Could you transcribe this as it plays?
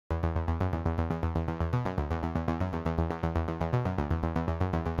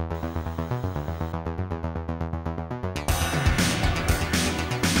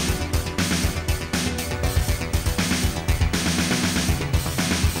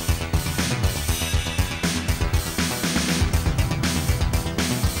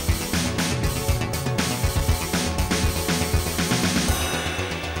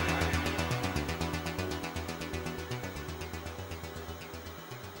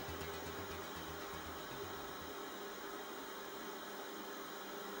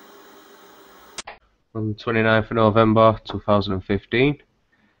on 29th of November 2015.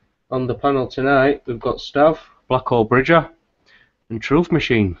 On the panel tonight we've got Stav, Blackhole Bridger and Truth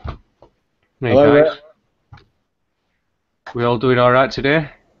Machine. Hey Hello, guys, we all doing alright today?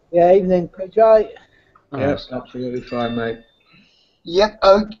 Yeah, evening, PJ. Yes, absolutely fine, mate. Yep,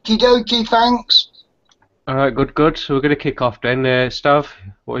 okie dokie, thanks. Alright, good. So we're going to kick off then. Stav,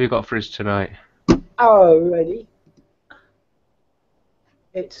 what have you got for us tonight? Oh, ready.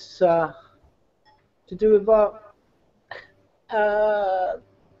 It's to do with our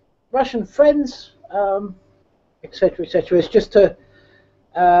Russian friends, etc., etc. It's just to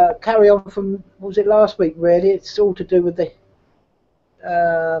carry on from, what was it, last week, really. It's all to do with the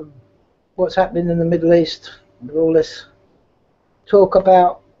what's happening in the Middle East, with all this talk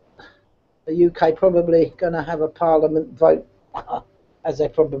about the UK probably going to have a parliament vote, as they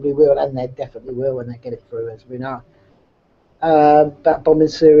probably will, and they definitely will when they get it through, as we know, about bombing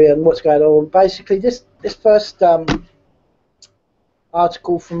Syria and what's going on. Basically, this first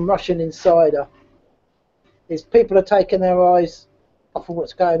article from Russian Insider is people are taking their eyes off of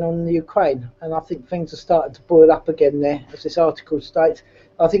what's going on in the Ukraine, and I think things are starting to boil up again there, as this article states.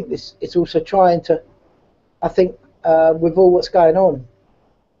 I think it's also trying to, I think, with all what's going on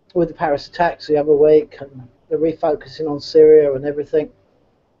with the Paris attacks the other week and the refocusing on Syria and everything,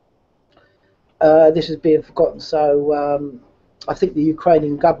 this is being forgotten. So I think the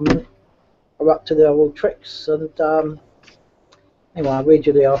Ukrainian government are up to their old tricks. And anyway, I'll read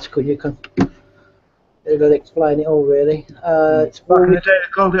you the article. It'll explain it all, really. It's Back in the day,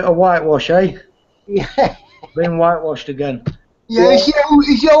 they called it a whitewash, eh? Yeah. Being whitewashed again. Yeah, it's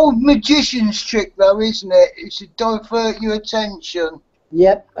the old magician's trick, though, isn't it? It's to divert your attention.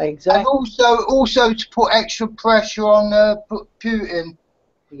 Yep, exactly. And also to put extra pressure on Putin.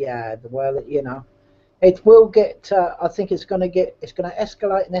 Yeah, well, you know, it will get. I think it's going to escalate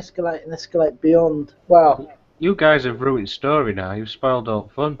and escalate and escalate beyond. Well, You guys have ruined the story now. You've spoiled all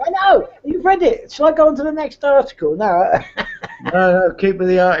the fun. I know you've read it. Shall I go on to the next article? No. No, keep with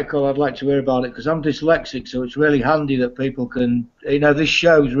the article. I'd like to hear about it because I'm dyslexic, so it's really handy that people can. This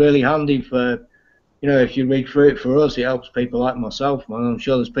show's really handy for. If you read through it for us, it helps people like myself, man. I'm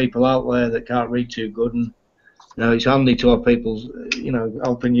sure there's people out there that can't read too good, and it's handy to have people,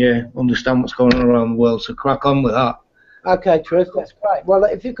 helping you understand what's going on around the world. So crack on with that. Okay, Truth, that's great. Well,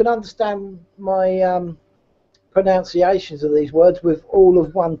 if you could understand my pronunciations of these words with all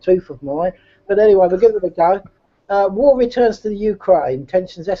of one tooth of mine, but anyway, we'll give it a go. War returns to the Ukraine.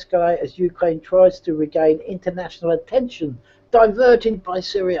 Tensions escalate as Ukraine tries to regain international attention, diverted by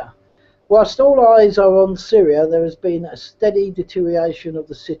Syria. Whilst all eyes are on Syria, there has been a steady deterioration of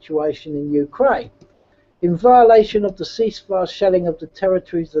the situation in Ukraine. In violation of the ceasefire, shelling of the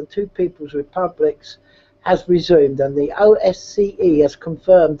territories of the two people's republics has resumed, and the OSCE has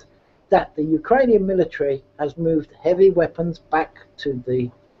confirmed that the Ukrainian military has moved heavy weapons back to the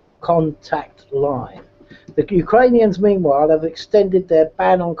contact line. The Ukrainians, meanwhile, have extended their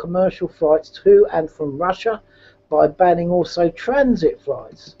ban on commercial flights to and from Russia by banning also transit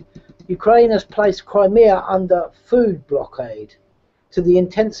flights. Ukraine has placed Crimea under food blockade, to the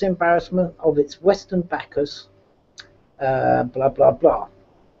intense embarrassment of its Western backers. Blah blah blah.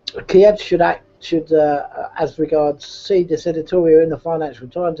 Kiev should as regards, see this editorial in the Financial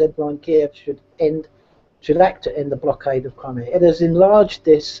Times headline. Kiev should act to end the blockade of Crimea. It has enlarged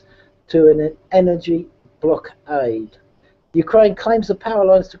this to an energy blockade. Ukraine claims the power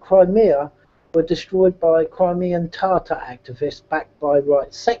lines to Crimea were destroyed by Crimean Tatar activists backed by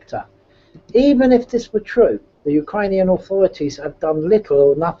right sector. Even if this were true, the Ukrainian authorities have done little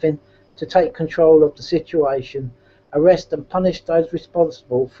or nothing to take control of the situation, arrest and punish those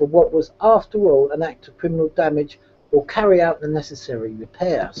responsible for what was, after all, an act of criminal damage, or carry out the necessary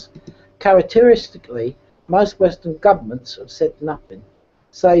repairs. Characteristically, most Western governments have said nothing,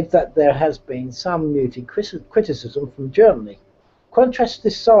 save that there has been some muted criticism from Germany. Contrast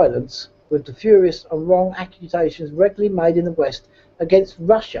this silence with the furious and wrong accusations regularly made in the West against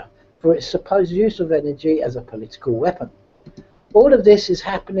Russia for its supposed use of energy as a political weapon. All of this is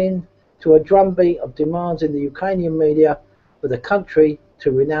happening to a drumbeat of demands in the Ukrainian media for the country to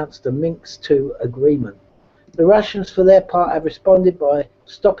renounce the Minsk II agreement. The Russians, for their part, have responded by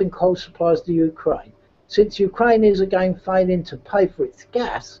stopping coal supplies to Ukraine. Since Ukraine is again failing to pay for its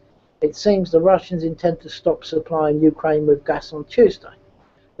gas, it seems the Russians intend to stop supplying Ukraine with gas on Tuesday.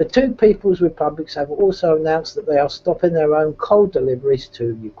 The two People's Republics have also announced that they are stopping their own coal deliveries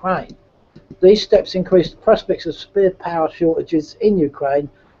to Ukraine. These steps increase the prospects of severe power shortages in Ukraine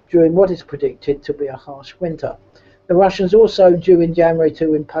during what is predicted to be a harsh winter. The Russians also due in January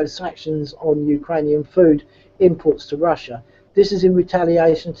to impose sanctions on Ukrainian food imports to Russia, This is in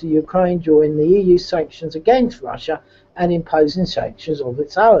retaliation to Ukraine joining the EU sanctions against Russia and imposing sanctions of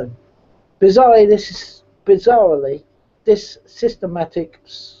its own. Bizarrely, this systematic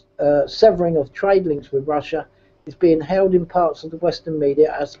severing of trade links with Russia is being held in parts of the Western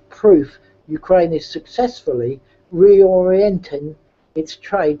media as proof Ukraine is successfully reorienting its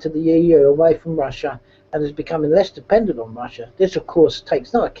trade to the EU away from Russia and is becoming less dependent on Russia. This, of course,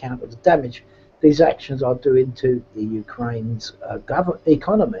 takes no account of the damage these actions are doing to the Ukraine's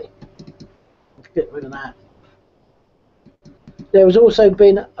economy. Let's get rid of that. There has also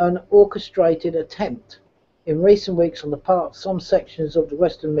been an orchestrated attempt in recent weeks on the part of some sections of the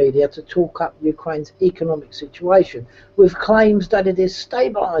Western media to talk up Ukraine's economic situation with claims that it is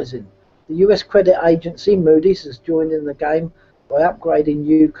stabilising. The US credit agency Moody's has joined in the game by upgrading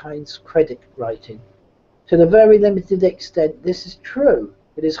Ukraine's credit rating. To the very limited extent this is true,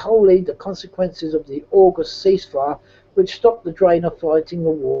 it is wholly the consequences of the August ceasefire which stopped the drain of fighting the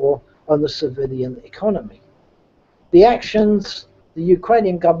war on the civilian economy. The actions the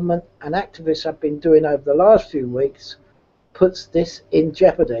Ukrainian government and activists have been doing over the last few weeks puts this in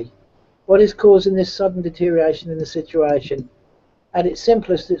jeopardy. What is causing this sudden deterioration in the situation? At its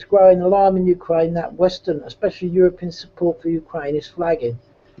simplest, it's growing alarm in Ukraine that Western, especially European support for Ukraine is flagging.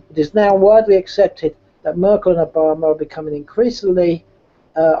 It is now widely accepted that Merkel and Obama are becoming increasingly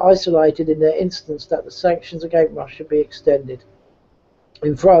isolated in their insistence that the sanctions against Russia be extended.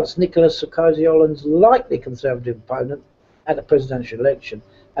 In France, Nicolas Sarkozy, Hollande's likely conservative opponent at the presidential election,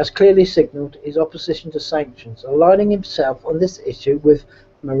 has clearly signalled his opposition to sanctions, aligning himself on this issue with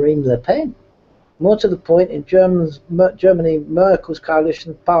Marine Le Pen. More to the point, in Germany, Merkel's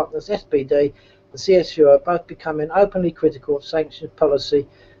coalition partners SPD and CSU are both becoming openly critical of sanctions policy,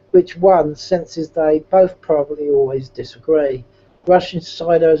 which one senses they both probably always disagree. Russian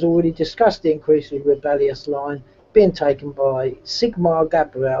insider has already discussed the increasingly rebellious line being taken by Sigmar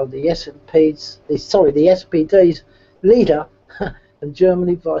Gabriel, the SPD's leader and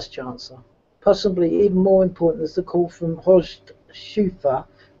Germany vice-chancellor. Possibly even more important is the call from Horst Schäfer,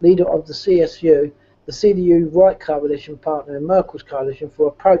 leader of the CSU, the CDU right coalition partner in Merkel's coalition, for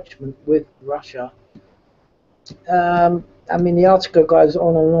approachment with Russia. I mean, the article goes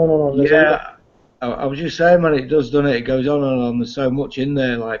on and on and on. Yeah, I was just saying, man, it does, doesn't it? It goes on and on. There's so much in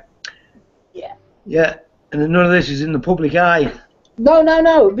there, like. Yeah. Yeah, and none of this is in the public eye.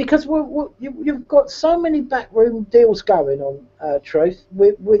 No, because you've got so many backroom deals going on, Truth.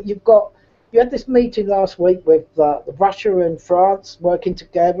 You had this meeting last week with Russia and France working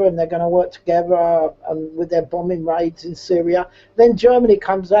together, and they're going to work together with their bombing raids in Syria. Then Germany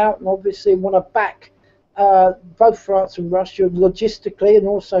comes out and obviously want to back both France and Russia logistically, and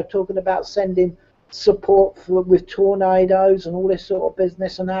also talking about sending support with tornadoes and all this sort of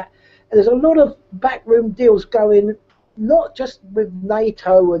business and that. And there's a lot of backroom deals going, not just with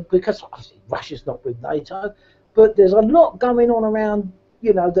NATO, and because obviously Russia's not with NATO, but there's a lot going on around,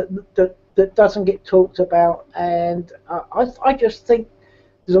 you know, that doesn't get talked about, and I just think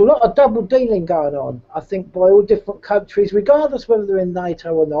there's a lot of double dealing going on, I think, by all different countries, regardless whether they're in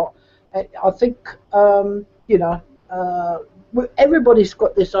NATO or not. I think, you know, everybody's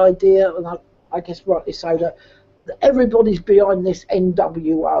got this idea, and I guess rightly so, that everybody's behind this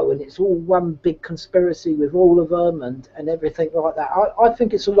NWO, and it's all one big conspiracy with all of them and everything like that. I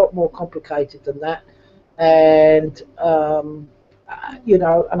think it's a lot more complicated than that, and you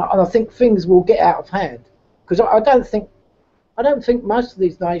know, and I think things will get out of hand, because I don't think most of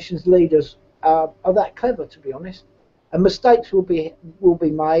these nations' leaders are that clever, to be honest, and mistakes will be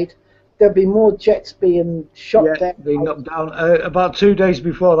made. There'll be more jets being shot down. Being knocked down. About 2 days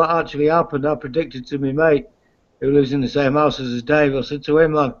before that actually happened, I predicted to my mate, who lives in the same house as Dave, I said to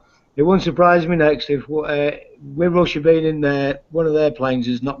him, man, it wouldn't surprise me next if, with Russia being in there, one of their planes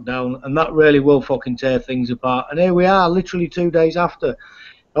is knocked down, and that really will fucking tear things apart. And here we are, literally 2 days after.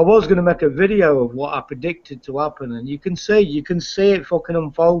 I was going to make a video of what I predicted to happen, and you can see it fucking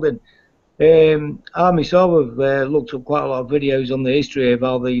unfolding. I myself have looked up quite a lot of videos on the history of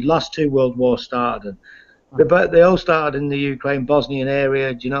how the last two world wars started. But they all started in the Ukraine, Bosnian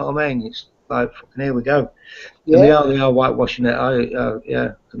area, do you know what I mean? It's like, fucking here we go. Yeah. And they are whitewashing it.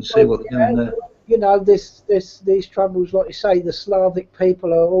 I can see what they're doing there. You know, these troubles, like you say, the Slavic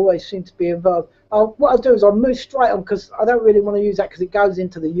people always seem to be involved. What I'll do is I'll move straight on, because I don't really want to use that, because it goes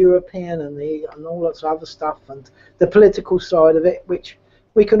into the European and all that other stuff, and the political side of it, which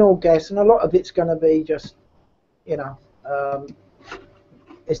we can all guess, and a lot of it's going to be just, you know,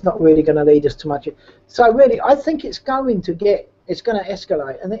 it's not really going to lead us to much. So really, I think it's going to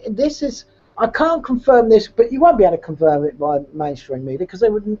escalate, and this is, I can't confirm this, but you won't be able to confirm it by mainstream media because they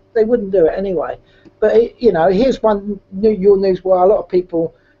wouldn't do it anyway. But you know, here's one your news where a lot of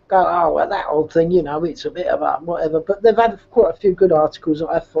people go, oh well, that old thing, you know, it's a bit of a whatever. But they've had quite a few good articles that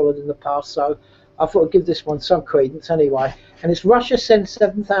I've followed in the past, so I thought I'd give this one some credence anyway. And it's Russia sends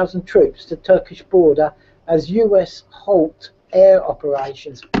 7,000 troops to Turkish border as US halt air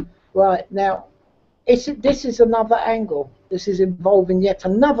operations. Right now, this is another angle. This is involving yet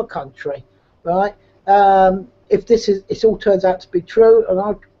another country. Right, if it all turns out to be true,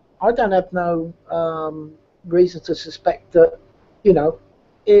 and I don't have no reason to suspect that, you know,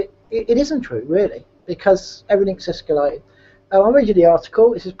 it isn't true really, because everything's escalated. I'll read you the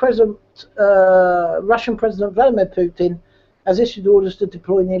article. It says Russian President Vladimir Putin has issued orders to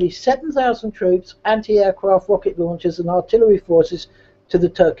deploy nearly 7,000 troops, anti-aircraft rocket launchers and artillery forces to the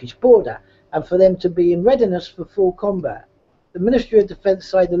Turkish border, and for them to be in readiness for full combat. The Ministry of Defense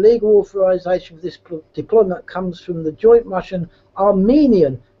say the legal authorization for this deployment comes from the joint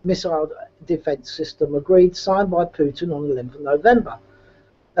Russian-Armenian missile defense system signed by Putin on 11th of November.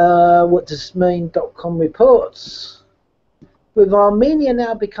 What does this mean? .com reports. With Armenia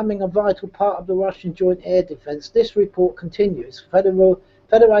now becoming a vital part of the Russian joint air defense, this report continues.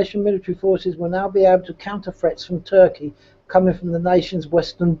 Federation military forces will now be able to counter threats from Turkey coming from the nation's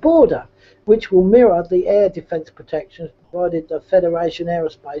western border, which will mirror the air defence protections provided the Federation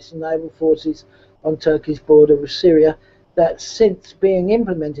aerospace and naval forces on Turkey's border with Syria that, since being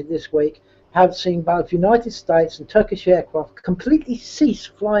implemented this week, have seen both United States and Turkish aircraft completely cease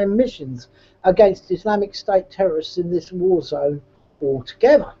flying missions against Islamic State terrorists in this war zone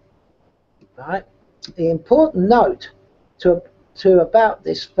altogether. Right? The important note to about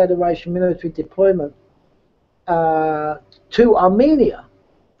this Federation military deployment to Armenia,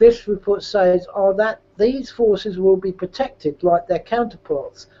 this report says, are that these forces will be protected like their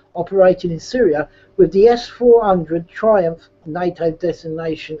counterparts operating in Syria with the S-400 Triumph NATO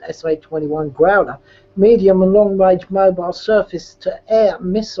designation SA-21 Growler, medium and long-range mobile surface-to-air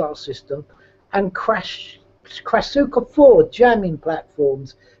missile system, and Krasuka-4 jamming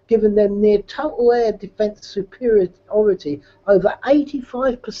platforms, giving them near total air defence superiority over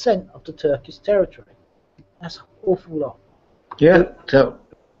 85% of the Turkish territory. That's an awful lot. Yeah. So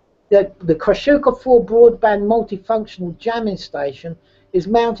the Krasuka-4 broadband multifunctional jamming station is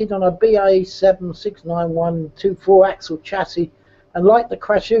mounted on a BAE 7 691-24 axle chassis, and like the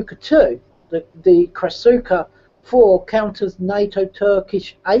Krasuka-2, the Krasuka-4 counters NATO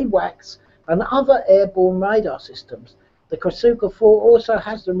Turkish AWACS and other airborne radar systems. The Krasuka-4 also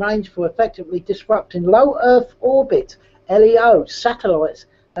has the range for effectively disrupting low Earth orbit LEO satellites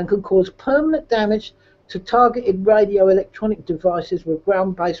and can cause permanent damage to targeted radio electronic devices, with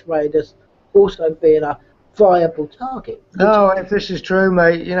ground-based radars also being a viable target. no, if this is true,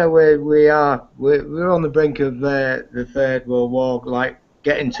 mate, you know we're on the brink of the Third World War, like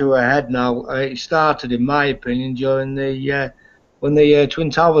getting to a head now. It started, in my opinion, during the when the Twin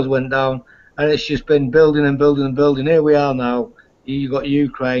Towers went down, and it's just been building and building and building. Here we are now. You got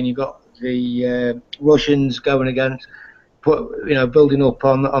Ukraine, you got the Russians going against, building up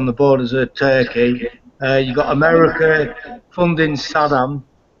on the borders of Turkey. You got America funding Saddam,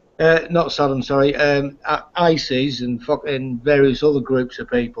 not Saddam, sorry, ISIS and fucking various other groups of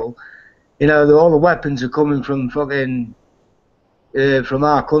people. You know, all the weapons are coming from fucking from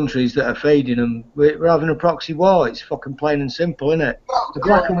our countries that are feeding them. We're having a proxy war. It's fucking plain and simple, isn't it? The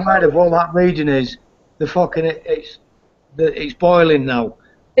black and white of all that region is the fucking it's boiling now.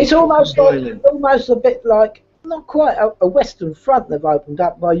 It's almost boiling. like, almost a bit like, not quite a Western front they've opened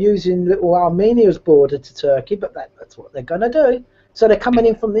up by using little Armenia's border to Turkey, but that's what they're going to do. So they're coming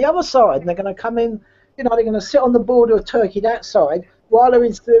in from the other side, and they're going to come in, they're going to sit on the border of Turkey that side, while they're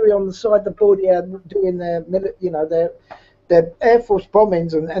in Syria on the side of the border doing their Air Force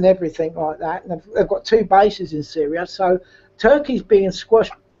bombings and everything like that. And they've got two bases in Syria, so Turkey's being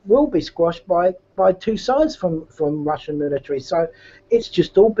squashed, will be squashed by two sides from Russian military. So it's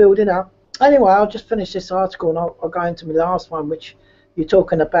just all building up. Anyway, I'll just finish this article and I'll go into my last one, which you're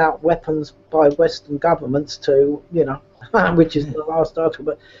talking about weapons by Western governments to, which is the last article,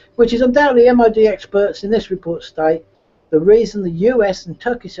 but which is undoubtedly MOD experts in this report state the reason the US and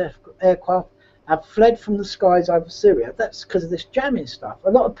Turkish aircraft have fled from the skies over Syria. That's because of this jamming stuff. A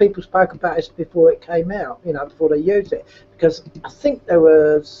lot of people spoke about this before it came out, before they used it, because I think there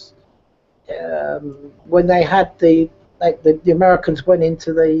was when they had the Americans went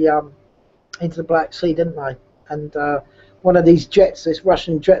into the Black Sea, didn't they? And one of these jets, this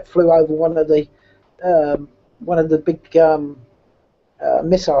Russian jet, flew over one of the big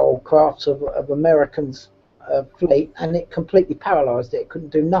missile crafts of Americans fleet, and it completely paralysed it. It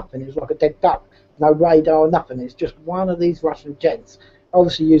couldn't do nothing. It was like a dead duck, no radar, nothing. It's just one of these Russian jets.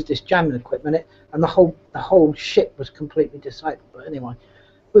 Obviously used this jamming equipment, and the whole ship was completely disabled. But anyway,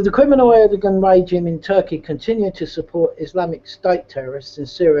 with the criminal Erdogan regime in Turkey continuing to support Islamic State terrorists in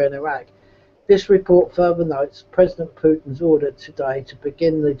Syria and Iraq, this report further notes President Putin's order today to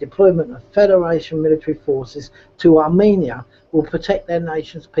begin the deployment of Federation military forces to Armenia will protect their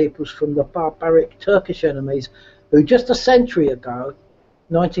nation's peoples from the barbaric Turkish enemies who just a century ago,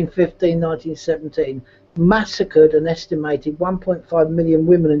 1915-1917, massacred an estimated 1.5 million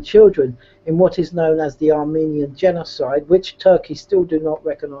women and children in what is known as the Armenian genocide, which Turkey still do not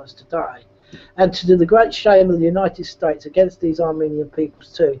recognise today. And to the great shame of the United States against these Armenian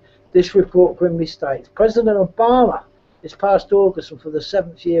peoples too, this report grimly states, President Obama, this past August and for the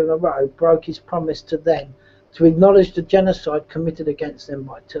 7th year in a row, broke his promise to them to acknowledge the genocide committed against them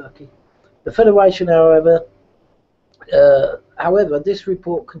by Turkey. The Federation, however, this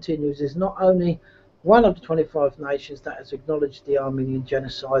report continues, is not only one of the 25 nations that has acknowledged the Armenian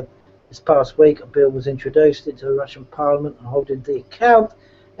genocide. This past week, a bill was introduced into the Russian parliament and holding to account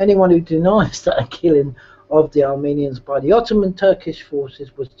anyone who denies that a killing of the Armenians by the Ottoman Turkish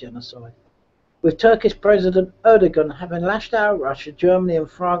forces was genocide. With Turkish President Erdogan having lashed out at Russia, Germany and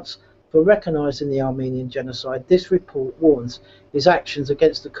France for recognising the Armenian genocide, this report warns his actions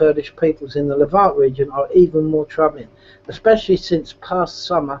against the Kurdish peoples in the Levant region are even more troubling, especially since past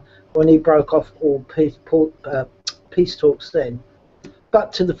summer when he broke off all peace talks then.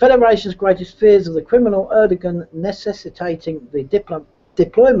 But to the Federation's greatest fears of the criminal Erdogan necessitating the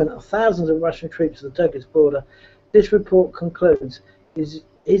deployment of thousands of Russian troops to the Turkish border, this report concludes, is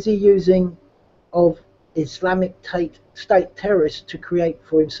he using of Islamic State terrorists to create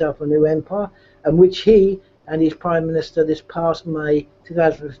for himself a new empire, and which he and his Prime Minister this past May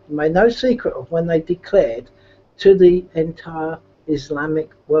 2015 made no secret of when they declared to the entire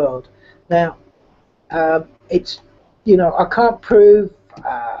Islamic world. Now, it's, you know, I can't prove,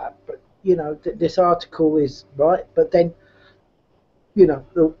 but, you know, this article is right, but then, you know,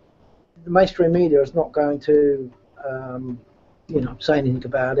 the mainstream media is not going to, you know, say anything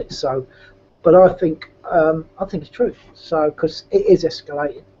about it. So, but I think it's true. So, because it is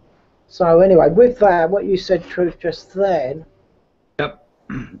escalating. So anyway, with that, what you said, Truth, just then.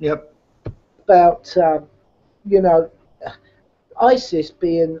 Yep. About you know, ISIS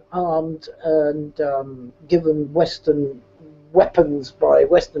being armed and given Western weapons by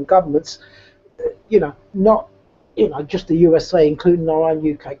Western governments, you know, not, you know, just the USA, including our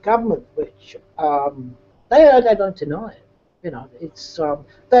own UK government, which they don't deny it. You know, it's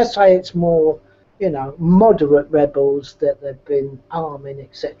they say it's more, you know, moderate rebels that they've been arming,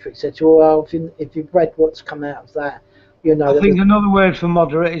 etc., etc. Well, if you've read what's come out of that, you know. I think another word for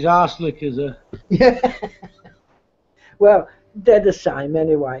moderate is arse lickers. Yeah. Well, they're the same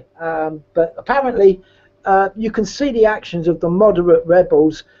anyway. But apparently, you can see the actions of the moderate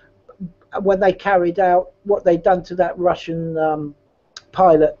rebels when they carried out what they'd done to that Russian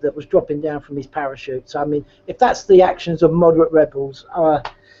pilot that was dropping down from his parachute. So, I mean, if that's the actions of moderate rebels,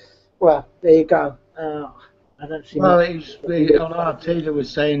 well, there you go. I don't see. Well, on RT they was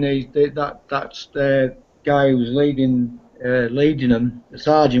saying that's the guy who was leading them. The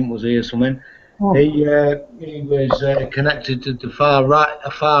sergeant was he or something. Oh. He was connected to the far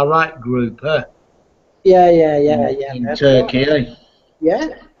right group. Yeah. In Turkey, right. Yeah.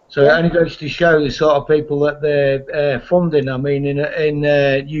 So it only goes to show the sort of people that they're funding. I mean,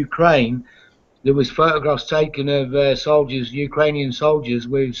 in Ukraine, there was photographs taken of soldiers, Ukrainian soldiers,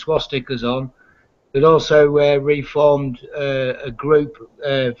 with swastikas on. They'd also reformed a group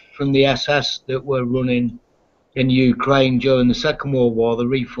from the SS that were running in Ukraine during the Second World War. They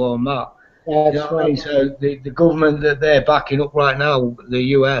reformed that. That's you know what right. I mean? So the government that they're backing up right now, the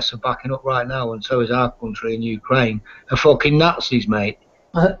US are backing up right now, and so is our country in Ukraine, are fucking Nazis, mate.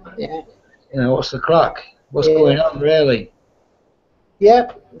 Yeah. You know, what's the crack? What's going on, really?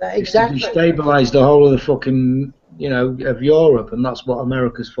 Yep, exactly. It's to destabilise the whole of the fucking, you know, of Europe, and that's what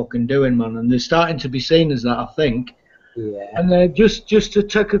America's fucking doing, man. And they're starting to be seen as that, I think. Yeah. And just to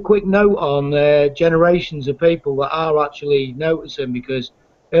take a quick note on generations of people that are actually noticing, because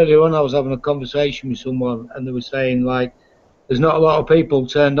earlier on I was having a conversation with someone, and they were saying, like, there's not a lot of people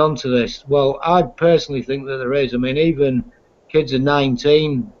turned on to this. Well, I personally think that there is. I mean, even kids of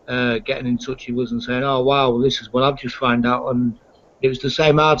 19 getting in touch with us and saying, oh, wow, this is what I've just found out. And it was the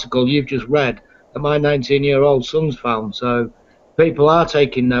same article you've just read that my 19-year-old son's found. So people are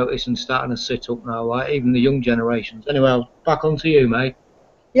taking notice and starting to sit up now, like even the young generations. Anyway, back on to you, mate.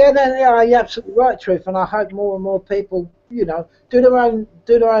 Yeah, no, you're absolutely right, Truth. And I hope more and more people you know, do their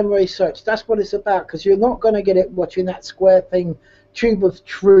own research. That's what it's about, because you're not going to get it watching that square thing, tube of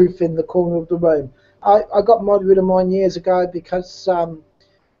truth in the corner of the room. I got modded with mine years ago because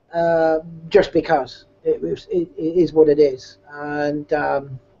just because it is what it is, and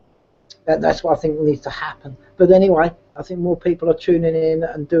that's what I think needs to happen. But anyway, I think more people are tuning in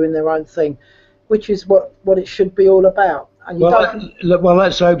and doing their own thing, which is what it should be all about. And you well,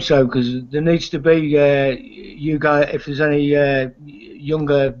 let's hope so, because there needs to be you guys. If there's any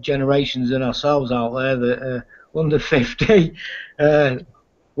younger generations than ourselves out there that are under 50,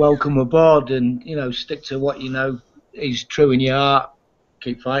 welcome aboard, and you know, stick to what you know is true in your heart.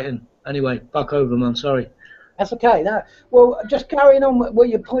 Keep fighting. Anyway, back over, man. Sorry. That's okay. No, well, just carrying on with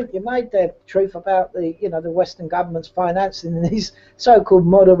your point you made there, Truth, about the the Western government's financing these so-called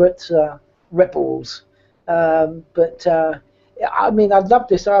moderate rebels. But I mean, I'd love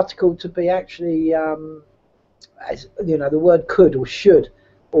this article to be actually, as, the word could or should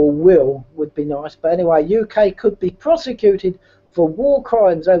or will would be nice. But anyway, UK could be prosecuted for war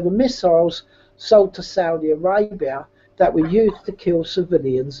crimes over missiles sold to Saudi Arabia that were used to kill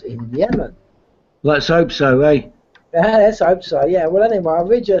civilians in Yemen. Let's hope so, eh? Yeah, let's hope so. Yeah. Well, anyway, I'll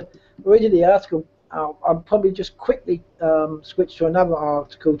read you the article. I'll probably just quickly switch to another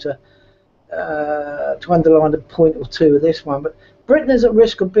article to underline a point or two of this one. But Britain is at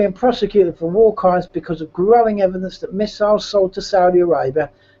risk of being prosecuted for war crimes because of growing evidence that missiles sold to Saudi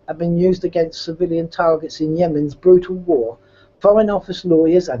Arabia have been used against civilian targets in Yemen's brutal war. Foreign Office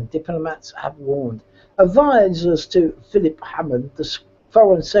lawyers and diplomats have warned. Advisors to Philip Hammond, the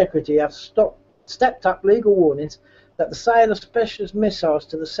Foreign Secretary, have stepped up legal warnings that the sale of specialist missiles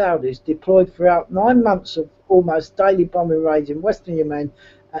to the Saudis, deployed throughout 9 months of almost daily bombing raids in western Yemen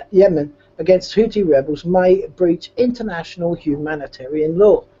against Houthi rebels, may breach international humanitarian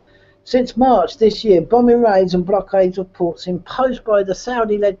law. Since March this year, bombing raids and blockades of ports imposed by the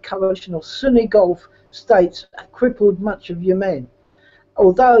Saudi-led coalition of Sunni Gulf states have crippled much of Yemen.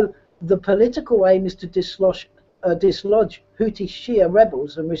 Although the political aim is to dislodge Houthi Shia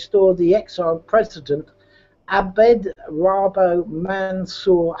rebels and restore the exiled president Abed Rabo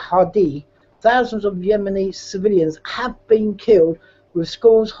Mansour Hadi, thousands of Yemeni civilians have been killed, with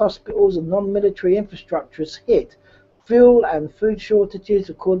schools, hospitals and non-military infrastructures hit. Fuel and food shortages,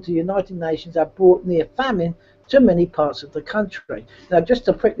 according to the United Nations, have brought near famine to many parts of the country. Now, just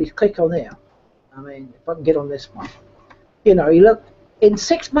to quickly click on here, I mean, if I can get on this one, you look, in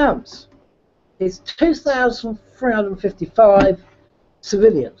 6 months, it's 2,355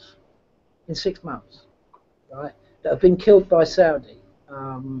 civilians in 6 months, right, that have been killed by Saudi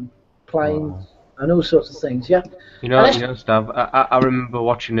planes. Wow. And all sorts of things, yeah. Stav, I remember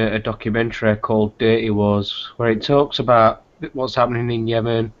watching a documentary called Dirty Wars, where it talks about what's happening in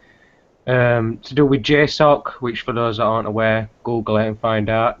Yemen, to do with JSOC, which for those that aren't aware, Google it and find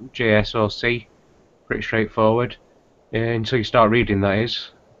out. JSOC, pretty straightforward, until you start reading, that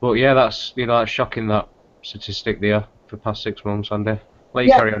is. But yeah, that's that's shocking, that statistic there for the past 6 months, Andy. Let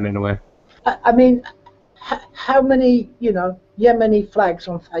you carry on in a way. I mean, how many Yemeni flags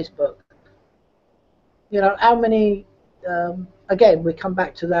on Facebook? How many? Again, we come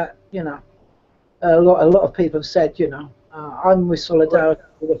back to that. A lot of people have said, I'm with solidarity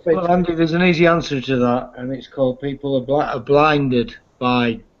with the French. Well, Andy, there's an easy answer to that, and it's called people are blinded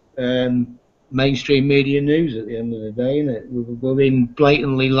by mainstream media news. At the end of the day, innit? We're being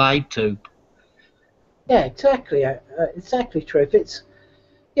blatantly lied to. Yeah, exactly. Exactly true. If it's,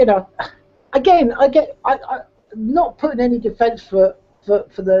 again, I'm not putting any defence for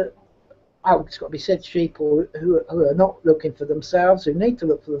the. Oh, it's got to be said, sheep who are not looking for themselves, who need to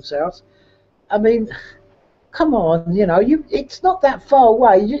look for themselves. I mean, come on, it's not that far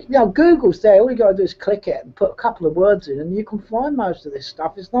away. Google's there. All you got to do is click it and put a couple of words in, and you can find most of this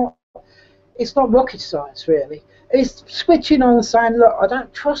stuff. It's not rocket science, really. It's switching on and saying, look, I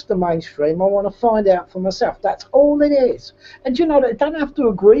don't trust the mainstream. I want to find out for myself. That's all it is. And they don't have to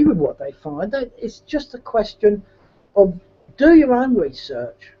agree with what they find. It's just a question of do your own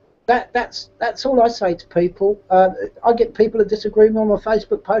research. That's all I say to people. I get people that disagree with me on my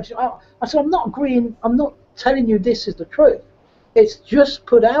Facebook page. I said, I'm not agreeing. I'm not telling you this is the truth. It's just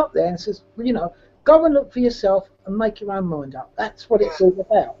put out there and says, go and look for yourself and make your own mind up. That's what it's all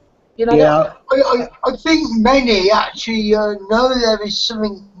about. Yeah, I think many actually know there is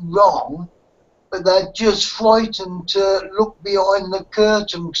something wrong, but they're just frightened to look behind the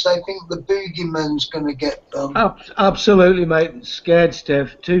curtain because they think the boogeyman's going to get them. Absolutely, mate. Scared,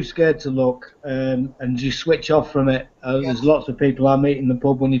 Steph. Too scared to look, and just switch off from it. There's lots of people I meet in the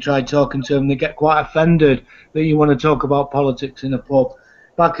pub. When you try talking to them, they get quite offended that you want to talk about politics in a pub.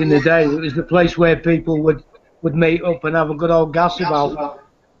 Back in the day, it was the place where people would would meet up and have a good old gas about.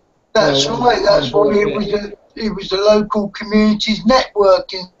 That's right. That's why it was a local communities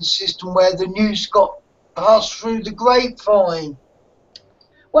networking system where the news got passed through the grapevine.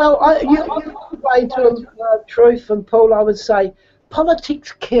 Well, you way to truth and Paul, I would say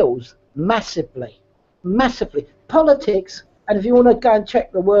politics kills massively, massively. Politics, and if you want to go and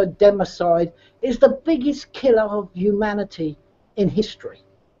check the word democide, is the biggest killer of humanity in history.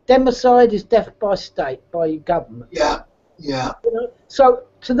 Democide is death by state, by government. Yeah, yeah. You know? So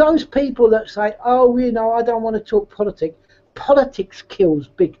to those people that say, oh, you know, I don't want to talk politics, politics kills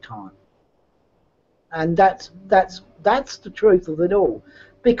big time. And that's the truth of it all.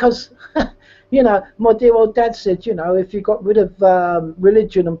 Because, you know, my dear old dad said, you know, if you got rid of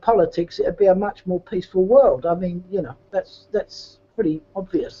religion and politics, it'd be a much more peaceful world. I mean, you know, that's pretty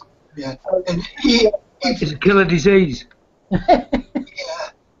obvious. Yeah. And if It's a killer disease. yeah,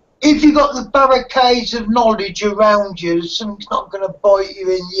 if you got the barricades of knowledge around you, something's not going to bite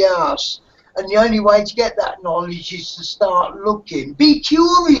you in the ass. And the only way to get that knowledge is to start looking. Be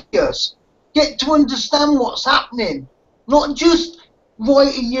curious. Get to understand what's happening. Not just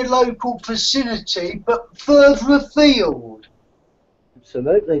right in your local vicinity, but further afield.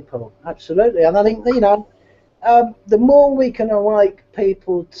 Absolutely, Paul. Absolutely. And I think, you know, the more we can awake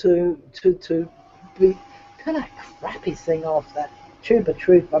people to be kind of crappy thing off that tube of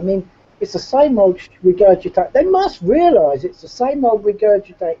truth. I mean, it's the same old regurgitate. They must realise it's the same old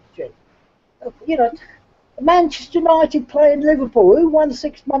regurgitate shit. You know, Manchester United playing Liverpool. Who won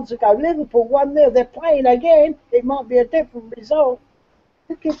 6 months ago? Liverpool 1-0. They're playing again. It might be a different result.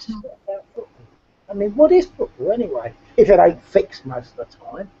 Who gives a shit about football? I mean, what is football anyway? If it ain't fixed most of the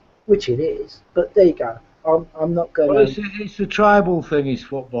time, which it is. But there you go. I'm not going Well, to... it's a tribal thing, is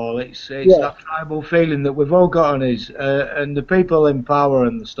football. It's that tribal feeling that we've all got on us. And the people in power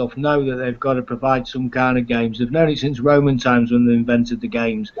and the stuff know that they've got to provide some kind of games. They've known it since Roman times when they invented the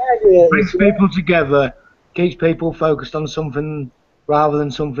games. Yeah, Brings people together, keeps people focused on something rather than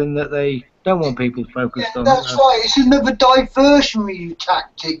something that they don't want people focused on. That's right. It's another diversionary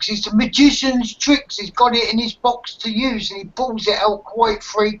tactics. It's a magician's tricks. He's got it in his box to use, and he pulls it out quite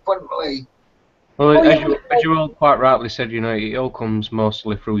frequently. Well, as you all quite rightly said, you know, it all comes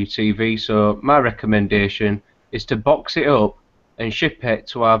mostly through your TV. So my recommendation is to box it up and ship it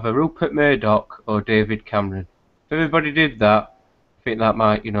to either Rupert Murdoch or David Cameron. If everybody did that, I think that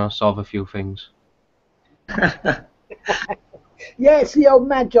might, you know, solve a few things. Yeah, it's the old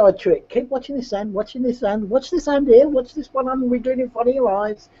Magi trick. Keep watching this hand, watching this hand, watch this hand here, watch this one hand we're doing in front of your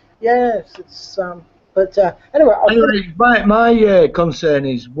eyes. Yes, it's but anyway, my concern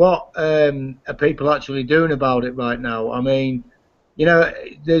is what are people actually doing about it right now? I mean, you know,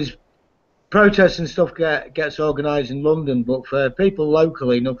 there's protests and stuff gets organised in London, but for people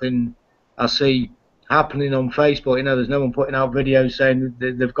locally, nothing I see happening on Facebook. You know, there's no one putting out videos saying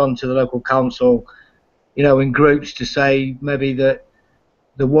that they've gone to the local council, you know, in groups to say maybe that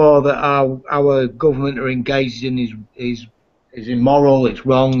the war that our government are engaged in is immoral, it's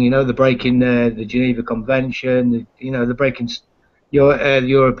wrong. You know, they're breaking the Geneva Convention. You know, they're breaking the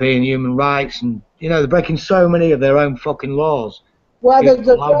European human rights, and you know, they're breaking so many of their own fucking laws. Well,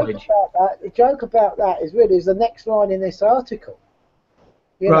 the joke about that is really the next line in this article.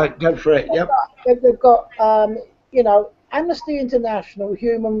 Right, go for it. Yep. They've got you know, Amnesty International,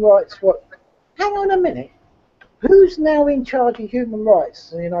 Human Rights Watch. Hang on a minute. Who's now in charge of human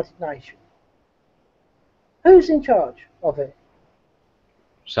rights in the United Nations? Who's in charge of it?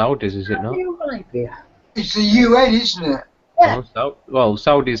 Saudis, is it not? Saudi Arabia. It's the UN, isn't it? Yeah. Well,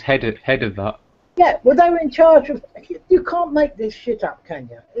 Saudi's head of that. Yeah, well, they were in charge of. You can't make this shit up, can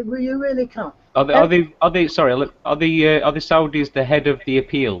you? You really can't. Are the Saudis the head of the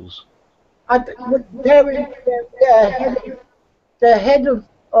appeals? They're head of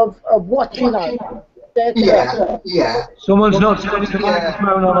watching over. Yeah. Someone's not turning the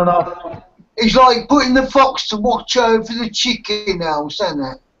microphone on and off. It's like putting the fox to watch over the chicken house, isn't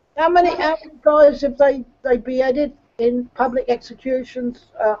it? How many guys have they beheaded in public executions?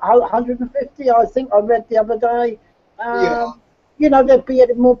 150, I think I read the other day. You know, they've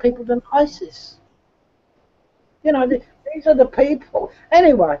beheaded more people than ISIS. You know, these are the people.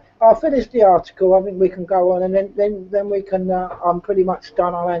 Anyway, I'll finish the article. I think we can go on, and then we can. I'm pretty much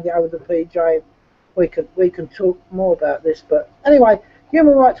done. I'll hand it over to PJ. We can talk more about this. But anyway,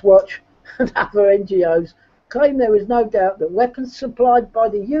 Human Rights Watch and other NGOs claim there is no doubt that weapons supplied by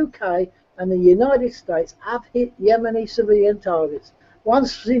the UK and the United States have hit Yemeni civilian targets. One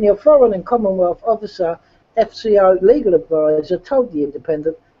senior Foreign and Commonwealth officer, FCO legal advisor, told The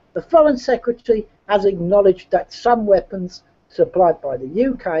Independent the Foreign Secretary has acknowledged that some weapons supplied by the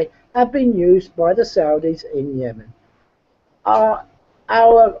UK have been used by the Saudis in Yemen. Are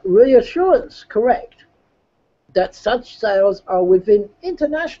our reassurance correct that such sales are within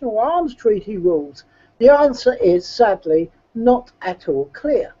international arms treaty rules? The answer is, sadly, not at all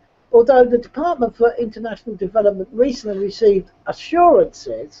clear. Although the Department for International Development recently received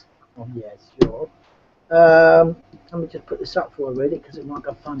assurances, oh yes, sure. Let me just put this up before I read it because it might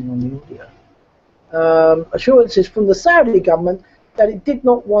go funny on the audio. Assurances from the Saudi government that it did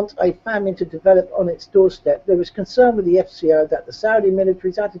not want a famine to develop on its doorstep. There is concern with the FCO that the Saudi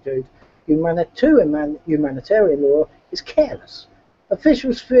military's attitude to humanitarian law is careless.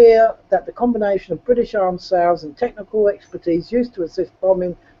 Officials fear that the combination of British arms sales and technical expertise used to assist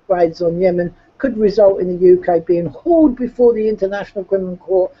bombing raids on Yemen could result in the UK being hauled before the International Criminal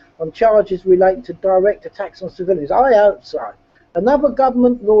Court on charges relating to direct attacks on civilians. I hope so. Another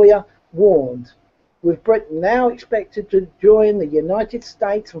government lawyer warned, with Britain now expected to join the United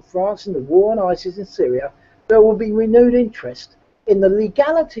States and France in the war on ISIS in Syria, there will be renewed interest in the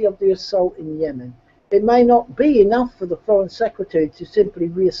legality of the assault in Yemen. It may not be enough for the Foreign Secretary to simply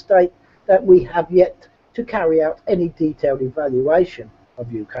restate that we have yet to carry out any detailed evaluation of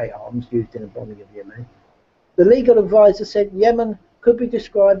UK arms used in the bombing of Yemen. The legal advisor said Yemen could be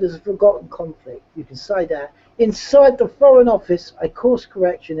described as a forgotten conflict. You can say that. Inside the Foreign Office, a course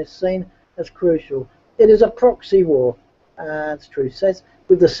correction is seen as crucial. It is a proxy war, as Truth says,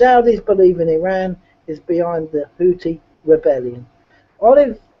 with the Saudis believing Iran is behind the Houthi rebellion.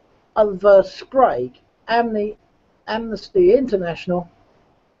 Olive Sprague, Amnesty International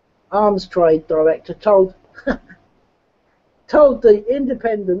arms trade director, told the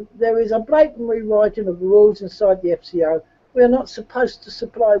Independent there is a blatant rewriting of the rules inside the FCO. We are not supposed to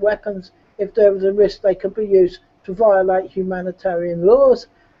supply weapons if there is a risk they could be used to violate humanitarian laws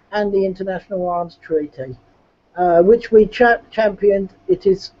and the International Arms Treaty, which we championed. It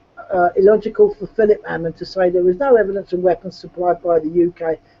is illogical for Philip Hammond to say there is no evidence of weapons supplied by the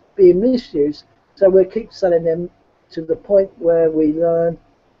UK being misused, so we'll keep selling them to the point where we learn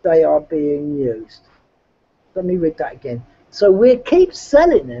they are being used. Let me read that again. So we keep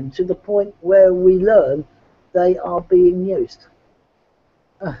selling them to the point where we learn they are being used.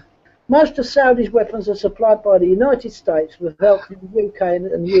 Most of Saudi's weapons are supplied by the United States, with help from the UK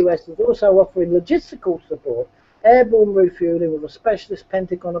and the US, is also offering logistical support, airborne refueling with a specialist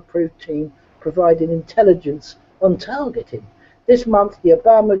Pentagon-approved team providing intelligence on targeting. This month, the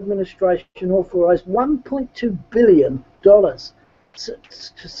Obama administration authorized $1.2 billion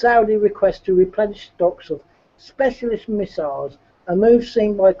to Saudi request to replenish stocks of specialist missiles, a move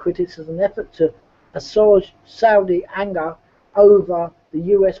seen by critics as an effort to assuage Saudi anger over the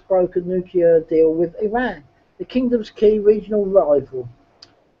US brokered nuclear deal with Iran, the kingdom's key regional rival.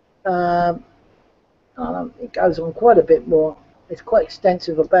 It goes on quite a bit more. It's quite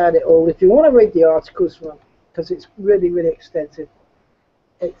extensive about it all. If you want to read the articles, because it's really, really extensive,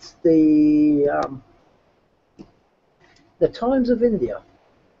 it's the Times of India.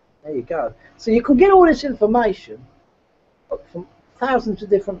 There you go. So you can get all this information from thousands of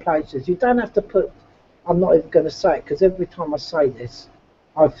different places. You don't have to put, I'm not even going to say it, because every time I say this,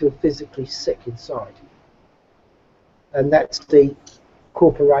 I feel physically sick inside. And that's the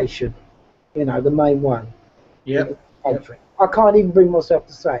corporation, you know, the main one. Yeah. I can't even bring myself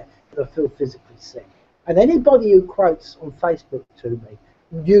to say it, but I feel physically sick. And anybody who quotes on Facebook to me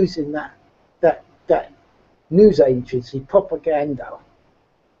using that news agency propaganda,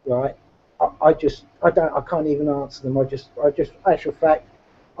 right? I can't even answer them. I just, actual fact,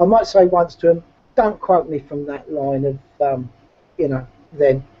 I might say once to them, don't quote me from that line of, you know,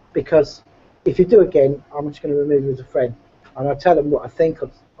 then, because if you do again, I'm just going to remove you as a friend, and I tell them what I think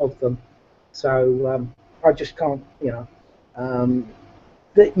of them. So I just can't, you know,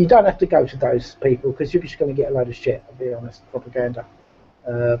 that you don't have to go to those people because you're just going to get a load of shit. I'll be honest, propaganda,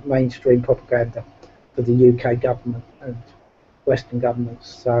 mainstream propaganda for the UK government and Western governments.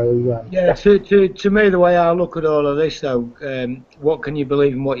 So yeah, to me, the way I look at all of this, though, what can you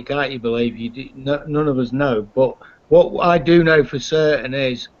believe and what you can't believe? None of us know. But what I do know for certain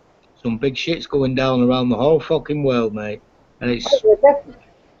is some big shit's going down around the whole fucking world, mate. And it's, you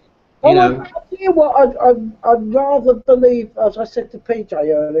know. I'll tell you what, I'd rather believe, as I said to PJ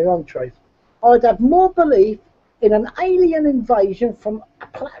earlier on, Truth, I'd have more belief in an alien invasion from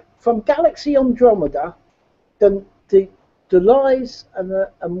Galaxy Andromeda than the lies and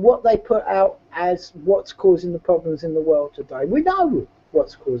what they put out as what's causing the problems in the world today. We know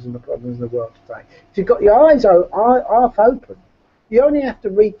what's causing the problems in the world today. If you've got your eyes half open, you only have to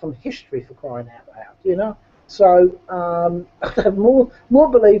read from history, for crying out loud, you know. So I have more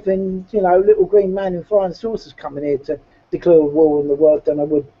belief in, you know, little green man in flying saucers coming here to declare war on the world than I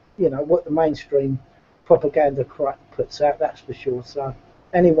would you know, what the mainstream propaganda crap puts out. That's for sure. So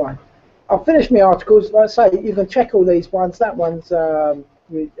anyway, I'll finish my articles. Like I say, you can check all these ones. That one's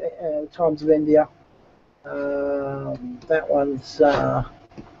Times of India. That one's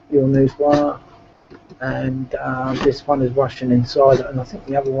Your Newswire, and this one is Russian Insider, and I think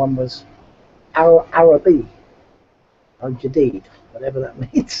the other one was Arabi, or Jadid, whatever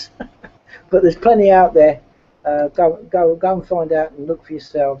that means. But there's plenty out there. Go and find out and look for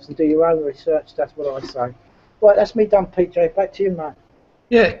yourselves and do your own research. That's what I say. Right, that's me done, PJ. Back to you, mate.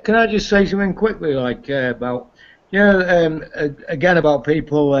 Yeah, can I just say something quickly, like about, again about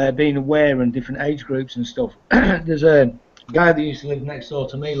people being aware and different age groups and stuff. There's a guy that used to live next door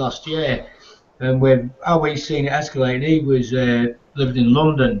to me last year, and with how we've seen it escalate, he was lived in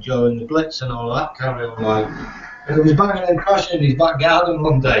London during the Blitz and all that carry on, like, and it was banging and crashing in his back garden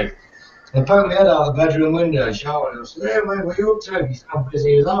one day. And I poked my head out the bedroom window, shouting. I said, "Hey mate, what are you up to?" He's how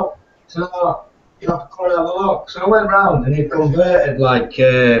busy he was out. I said, "Oh, you have to come and have a look." So I went round and he converted like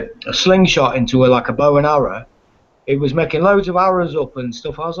a slingshot into like a bow and arrow. He was making loads of arrows up and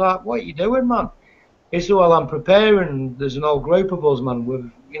stuff. I was like, "What are you doing, man?" He said, "Well, I'm preparing. There's an old group of us, man.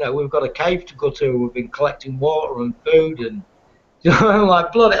 We've got a cave to go to. We've been collecting water and food and I'm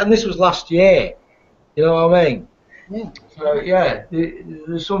like, bloody." And this was last year. You know what I mean? Yeah. So yeah,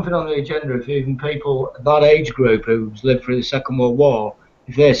 there's something on the agenda if even people that age group who's lived through the Second World War,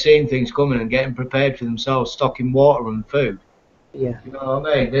 if they're seeing things coming and getting prepared for themselves, stocking water and food. Yeah. You know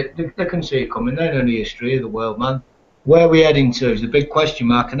what I mean? They can see it coming. They know the history of the world, man. Where are we heading to is the big question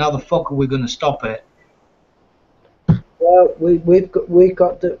mark, and how the fuck are we going to stop it? Well, we've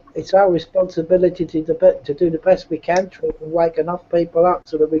got it's our responsibility to do the best we can to wake enough people up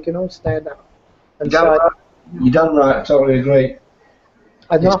so that we can all stand up and say, You're done right. I totally agree.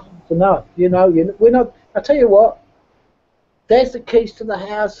 enough is enough. We're not. I tell you what. There's the keys to the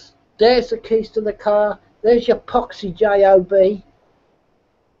house. There's the keys to the car. There's your poxy job.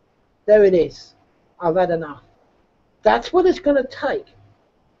 There it is. I've had enough. That's what it's going to take,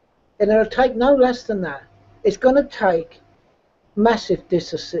 and it'll take no less than that. It's going to take massive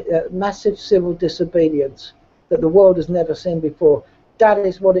civil disobedience that the world has never seen before. That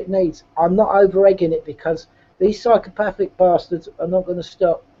is what it needs. I'm not over-egging it because these psychopathic bastards are not going to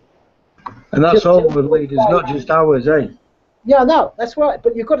stop. And that's all with leaders, not just ours, eh? Yeah, no, that's right.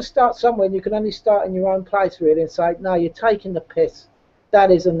 But you've got to start somewhere, and you can only start in your own place, really, and say, no, you're taking the piss.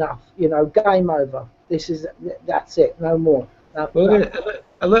 That is enough. Game over. That's it. No more. Well,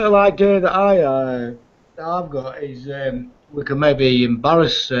 a little idea that I've got is we can maybe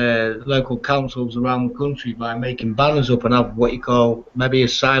embarrass local councils around the country by making banners up and have what you call maybe a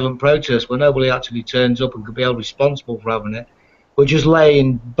silent protest where nobody actually turns up and could be held responsible for having it. But just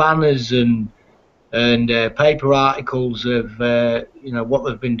laying banners and paper articles of what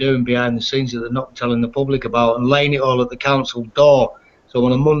they've been doing behind the scenes that they're not telling the public about, and laying it all at the council door. So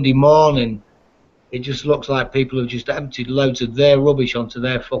on a Monday morning, it just looks like people have just emptied loads of their rubbish onto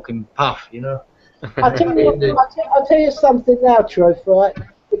their fucking path, I'll tell you something now, Truth, right?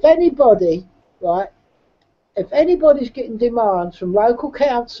 If anybody's getting demands from local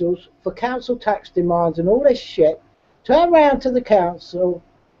councils for council tax demands and all this shit, turn around to the council,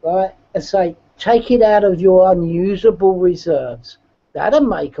 right, and say, take it out of your unusable reserves. That'll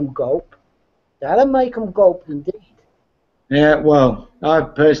make them gulp. That'll make them gulp indeed. Yeah, well, I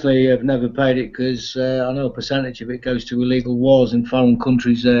personally have never paid it because I know a percentage of it goes to illegal wars in foreign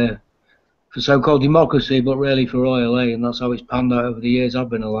countries for so-called democracy, but really for oil, and that's how it's panned out over the years I've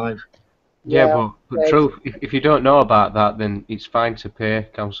been alive. Yeah, but true, if you don't know about that, then it's fine to pay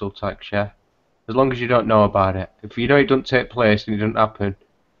council tax, yeah? As long as you don't know about it. If you know it doesn't take place and it doesn't happen,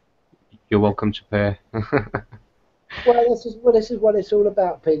 you're welcome to pay. Well, this is what it's all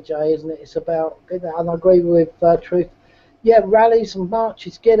about, PJ, isn't it? It's about, and I agree with Truth. Yeah, rallies and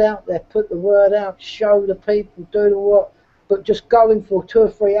marches, get out there, put the word out, show the people, do the what. But just going for 2 or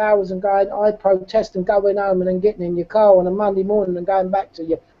 3 hours and going, I protest, and going home and then getting in your car on a Monday morning and going back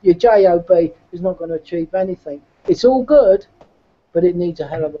to your job is not going to achieve anything. It's all good, but it needs a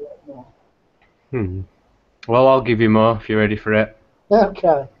hell of a lot more. Well, I'll give you more if you're ready for it.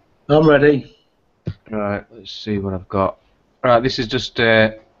 Okay. I'm ready. Right, let's see what I've got. Right, this is just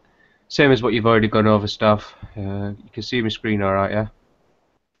same as what you've already gone over, stuff. You can see my screen all right, yeah?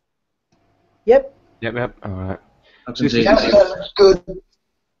 Yep. Yep, all right. That's good.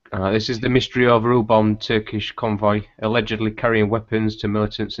 This is the mystery of U-bombed Turkish convoy allegedly carrying weapons to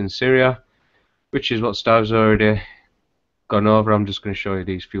militants in Syria, which is what Stav's already gone over. I'm just going to show you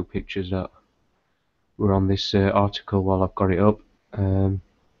these few pictures that were on this article while I've got it up.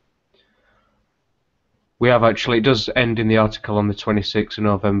 We have actually, it does end in the article on the 26th of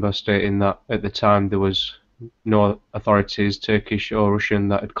November, stating that at the time there was no authorities, Turkish or Russian,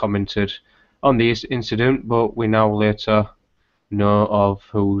 that had commented on the incident, but we now later know of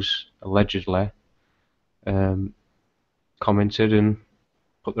who's allegedly commented and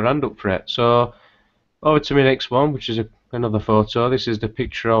put their hand up for it. So over to my next one, which is another photo. This is the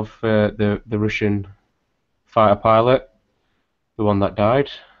picture of the Russian fighter pilot, the one that died,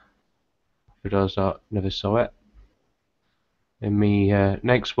 for those that never saw it. And my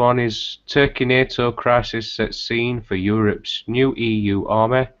next one is Turkey-NATO crisis sets scene for Europe's new EU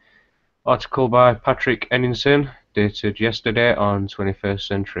army. Article by Patrick Enninson, dated yesterday on 21st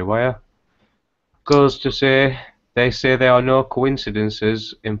Century Wire. Goes to say, they say there are no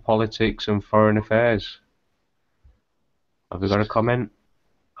coincidences in politics and foreign affairs. Have you got a comment?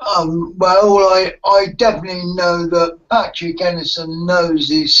 Well, I definitely know that Patrick Ennison knows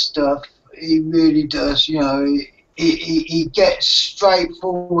his stuff. He really does, you know. He gets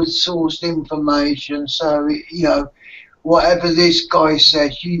straightforward sourced information, so, you know, whatever this guy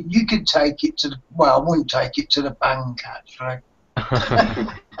says, you could take it to the, well, I wouldn't take it to the bank, actually.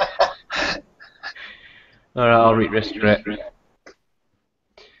 Alright, I'll read rest of it.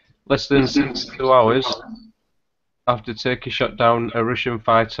 Less than 2 hours after Turkey shot down a Russian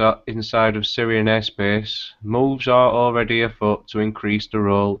fighter inside of Syrian airspace, moves are already afoot to increase the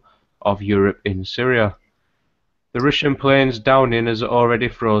role of Europe in Syria. The Russian plane's downing has already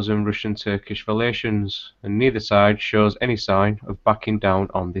frozen Russian-Turkish relations, and neither side shows any sign of backing down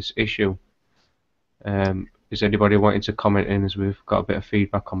on this issue. Is anybody wanting to comment in, as we've got a bit of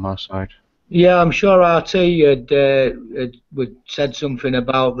feedback on my side? Yeah, I'm sure RT had said something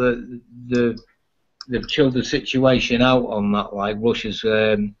about they've chilled the situation out on that. Like Russia's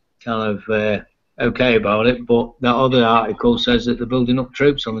kind of okay about it, but that other article says that they're building up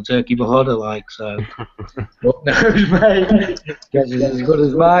troops on the Turkey border. Like, so, what knows, mate? Guess it's as good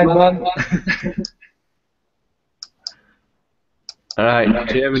as mine, man. All right,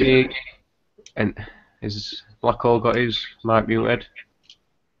 Germany, and is Blackhole got his mic muted?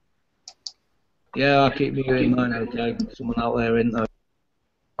 Yeah, I'll keep muting mine, okay. Someone out there, isn't there?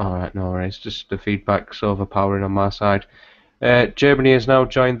 Alright, no worries, just the feedback's overpowering on my side. Germany has now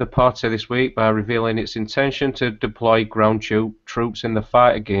joined the party this week by revealing its intention to deploy ground troops in the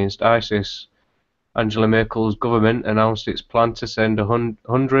fight against ISIS. Angela Merkel's government announced its plan to send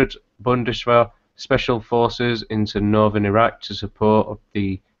 100 Bundeswehr special forces into northern Iraq to support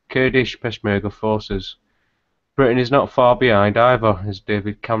the Kurdish Peshmerga forces. Britain is not far behind either, as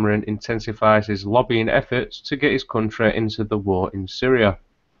David Cameron intensifies his lobbying efforts to get his country into the war in Syria.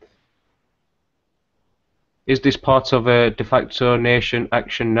 Is this part of a de facto NATO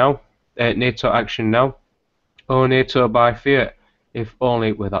action now? Or NATO by fear? If only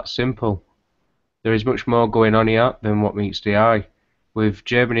it were that simple. There is much more going on here than what meets the eye. With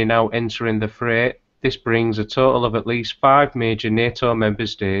Germany now entering the fray, this brings a total of at least 5 major NATO member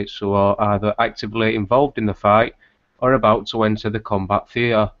states who are either actively involved in the fight or about to enter the combat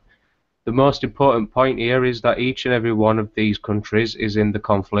theatre. The most important point here is that each and every one of these countries is in the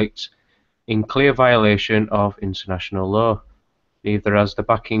conflict in clear violation of international law, either as the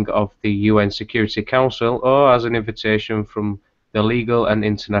backing of the UN Security Council or as an invitation from the legal and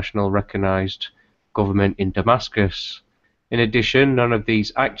international recognised government in Damascus. In addition, none of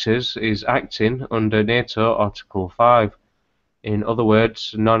these actors is acting under NATO Article 5. In other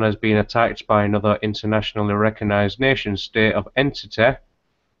words, none has been attacked by another internationally recognised nation state of entity,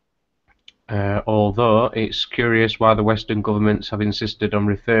 although it's curious why the Western governments have insisted on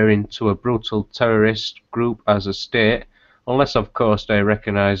referring to a brutal terrorist group as a state, unless of course they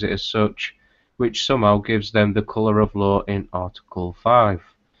recognise it as such, which somehow gives them the colour of law in Article 5.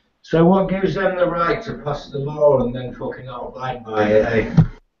 So what gives them the right to pass the law and then fucking not abide by it, eh?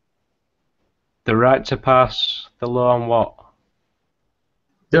 The right to pass the law on what?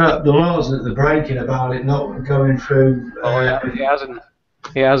 The laws that they're breaking about it not going through...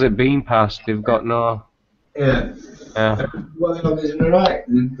 It hasn't been passed, they've got no... Yeah. Well, they're not getting the right.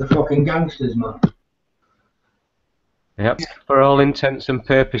 The fucking gangsters, man. Yep. For all intents and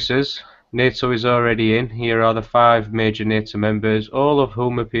purposes, NATO is already in. Here are the 5 major NATO members, all of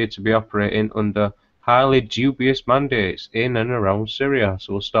whom appear to be operating under highly dubious mandates in and around Syria.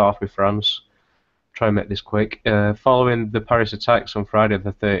 So we'll start off with France. Try and make this quick. Following the Paris attacks on Friday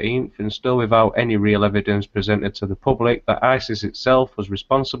the 13th, and still without any real evidence presented to the public that ISIS itself was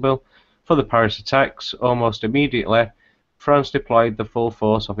responsible for the Paris attacks, almost immediately France deployed the full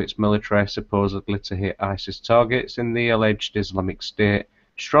force of its military supposedly to hit ISIS targets in the alleged Islamic State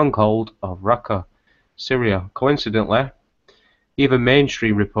stronghold of Raqqa, Syria. Coincidentally, Even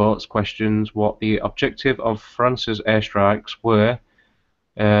mainstream reports questions what the objective of France's airstrikes were,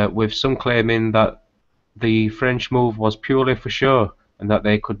 with some claiming that the French move was purely for show and that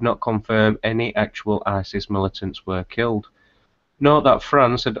they could not confirm any actual ISIS militants were killed. Note that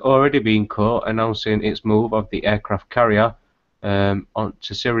France had already been caught announcing its move of the aircraft carrier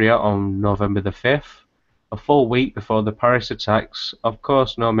to Syria on November the 5th, a full week before the Paris attacks. Of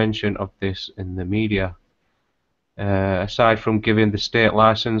course, no mention of this in the media. Aside from giving the state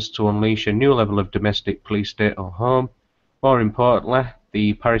license to unleash a new level of domestic police state at home, more importantly,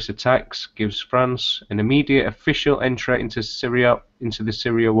 the Paris attacks gives France an immediate official entry into the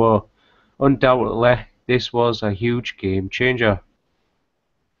Syria war. Undoubtedly, this was a huge game changer.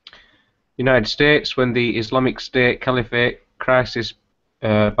 United States, when the Islamic State Caliphate crisis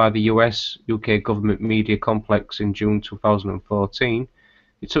by the US-UK government media complex in June 2014,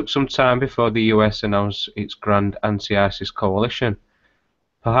 it took some time before the US announced its grand anti-ISIS coalition.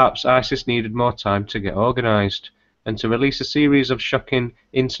 Perhaps ISIS needed more time to get organised, and to release a series of shocking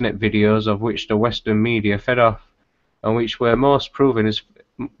internet videos of which the Western media fed off, and which were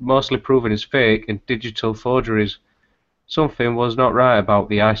mostly proven as fake and digital forgeries. Something was not right about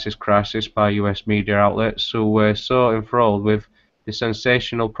the ISIS crisis by US media outlets who were so enthralled with the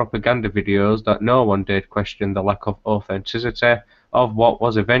sensational propaganda videos that no one dared question the lack of authenticity of what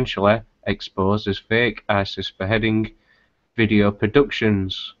was eventually exposed as fake ISIS beheading video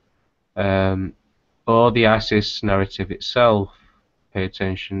productions, or the ISIS narrative itself. Pay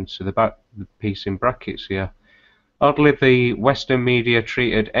attention to the piece in brackets here. Oddly, the Western media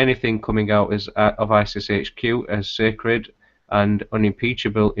treated anything coming out of ISIS HQ as sacred and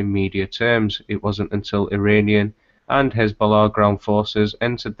unimpeachable in media terms. It wasn't until Iranian and Hezbollah ground forces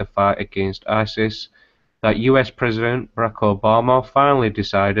entered the fight against ISIS that US President Barack Obama finally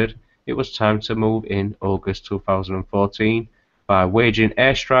decided it was time to move in August 2014 by waging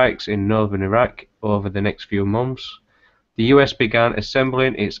airstrikes in northern Iraq over the next few months. The US began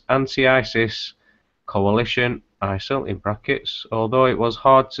assembling its anti-ISIS coalition, ISIL in brackets, although it was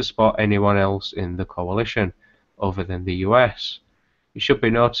hard to spot anyone else in the coalition other than the US. It should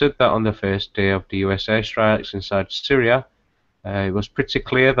be noted that on the first day of the US airstrikes inside Syria, it was pretty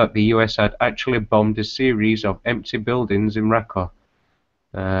clear that the US had actually bombed a series of empty buildings in Raqqa.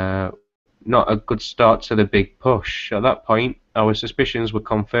 Not a good start to the big push. At that point, our suspicions were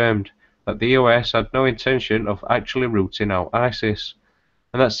confirmed that the US had no intention of actually rooting out ISIS,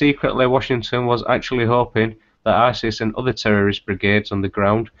 and that secretly Washington was actually hoping that ISIS and other terrorist brigades on the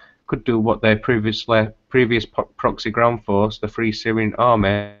ground could do what their previous proxy ground force, the Free Syrian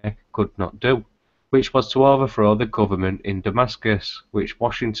Army, could not do, which was to overthrow the government in Damascus, which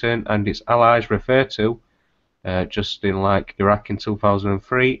Washington and its allies refer to, just in like Iraq in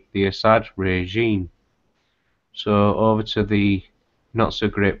 2003, the Assad regime. So over to the not so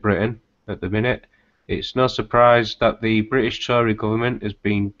great Britain at the minute. It's no surprise that the British Tory government has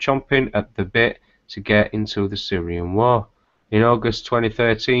been chomping at the bit to get into the Syrian war. In August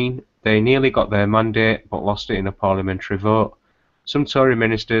 2013, they nearly got their mandate but lost it in a parliamentary vote. Some Tory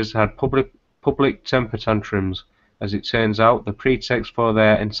ministers had public temper tantrums. As it turns out, the pretext for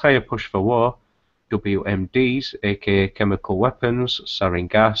their entire push for war, WMDs, aka chemical weapons, sarin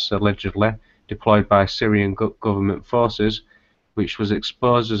gas, allegedly deployed by Syrian government forces, which was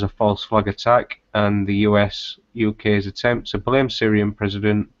exposed as a false flag attack, and the UK's attempt to blame Syrian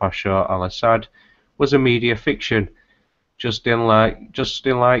President Bashar al-Assad was a media fiction, just in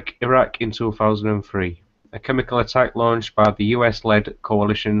like Iraq in 2003. A chemical attack launched by the US-led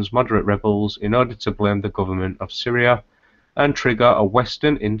coalition's moderate rebels in order to blame the government of Syria and trigger a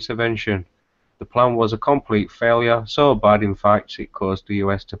Western intervention. The plan was a complete failure, so bad in fact it caused the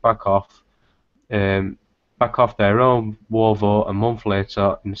US to back off their own war vote a month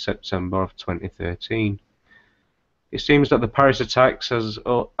later in September of 2013. It seems that the Paris attacks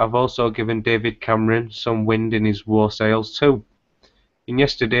have also given David Cameron some wind in his war sails too. And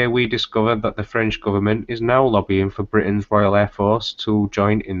yesterday we discovered that the French government is now lobbying for Britain's Royal Air Force to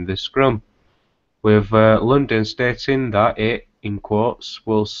join in the scrum, with London stating that it, in quotes,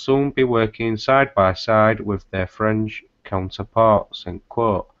 will soon be working side by side with their French counterparts, end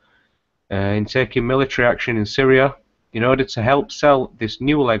quote, in taking military action in Syria. In order to help sell this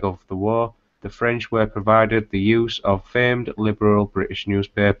new leg of the war, the French were provided the use of famed liberal British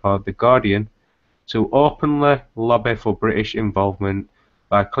newspaper The Guardian to openly lobby for British involvement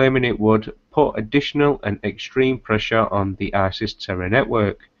by claiming it would put additional and extreme pressure on the ISIS terror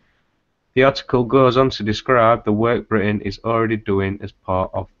network. The article goes on to describe the work Britain is already doing as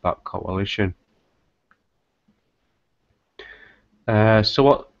part of that coalition.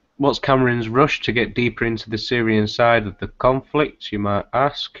 So What's Cameron's rush to get deeper into the Syrian side of the conflict, you might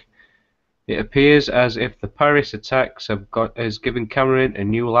ask? It appears as if the Paris attacks has given Cameron a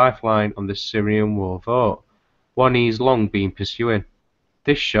new lifeline on the Syrian war vote, one he's long been pursuing.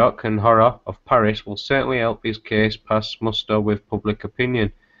 This shock and horror of Paris will certainly help his case pass muster with public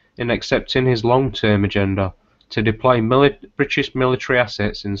opinion in accepting his long-term agenda to deploy British military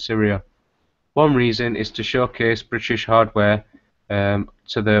assets in Syria. One reason is to showcase British hardware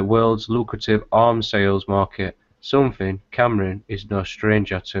to the world's lucrative arms sales market, something Cameron is no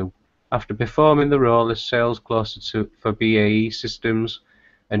stranger to, after performing the role as sales closer for BAE Systems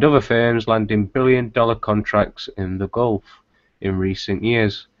and other firms landing billion-dollar contracts in the Gulf in recent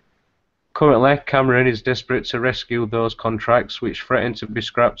years. Currently, Cameron is desperate to rescue those contracts which threaten to be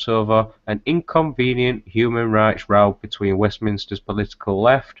scrapped over an inconvenient human rights row between Westminster's political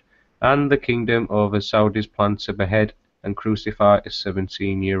left and the kingdom over Saudi's plan to behead and crucify a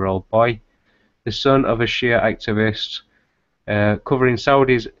 17-year-old boy, the son of a Shia activist, covering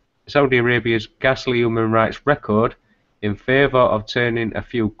Saudi Arabia's ghastly human rights record in favour of turning a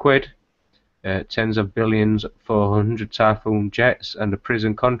few quid, tens of billions, 400 Typhoon jets and a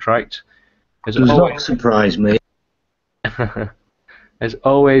prison contract Does not surprise me. has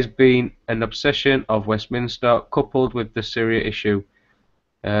always been an obsession of Westminster, coupled with the Syria issue.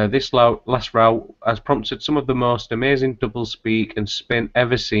 This last row has prompted some of the most amazing doublespeak and spin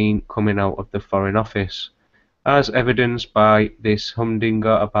ever seen coming out of the Foreign Office, as evidenced by this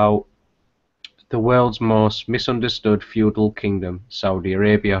humdinger about the world's most misunderstood feudal kingdom, Saudi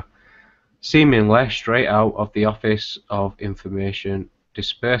Arabia, seemingly straight out of the Office of Information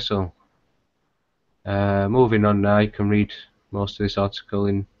Dispersal. Moving on now, you can read most of this article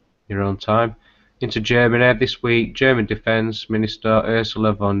in your own time. Into Germany this week, German Defence Minister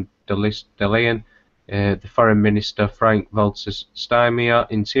Ursula von der Leyen, the Foreign Minister Frank-Walter Steinmeier,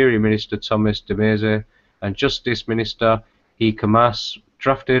 Interior Minister Thomas de Maizière, and Justice Minister Heike Maas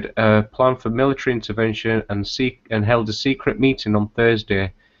drafted a plan for military intervention and held a secret meeting on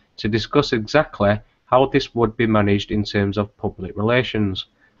Thursday to discuss exactly how this would be managed in terms of public relations.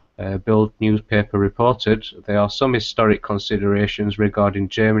 Bild newspaper reported there are some historic considerations regarding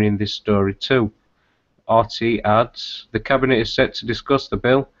Germany in this story too. RT adds, the Cabinet is set to discuss the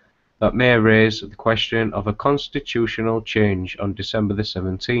bill that may raise the question of a constitutional change on December the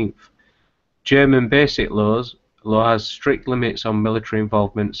 17th. German basic law has strict limits on military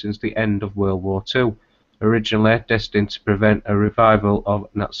involvement since the end of World War II, originally destined to prevent a revival of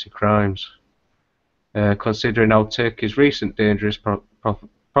Nazi crimes. Considering how Turkey's recent dangerous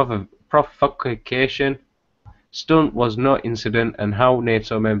provocation stunt was no incident, and how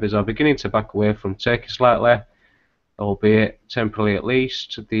NATO members are beginning to back away from Turkey slightly, albeit temporarily at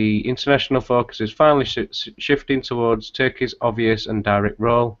least, the international focus is finally shifting towards Turkey's obvious and direct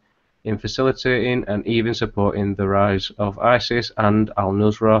role in facilitating and even supporting the rise of ISIS and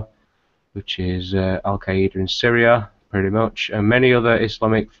al-Nusra, which is Al-Qaeda in Syria, pretty much, and many other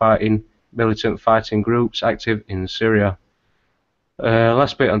Islamic militant fighting groups active in Syria.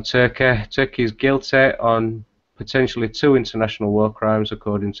 Last bit on Turkey. Turkey is guilty on potentially 2 international war crimes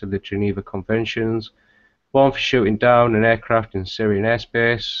according to the Geneva Conventions. One for shooting down an aircraft in Syrian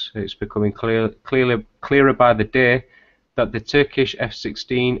airspace. It's becoming clearer by the day that the Turkish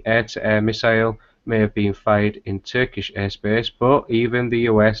F-16 air-to-air missile may have been fired in Turkish airspace, but even the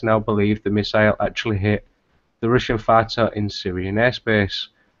US now believe the missile actually hit the Russian fighter in Syrian airspace,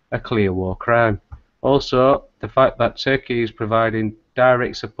 a clear war crime. Also, the fact that Turkey is providing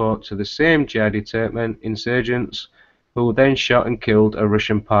direct support to the same jihadi Turkmen insurgents who then shot and killed a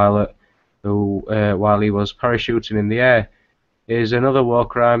Russian pilot who, while he was parachuting in the air, is another war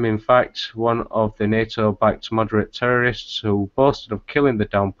crime. In fact, one of the NATO-backed moderate terrorists who boasted of killing the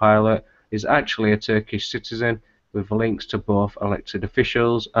downed pilot is actually a Turkish citizen with links to both elected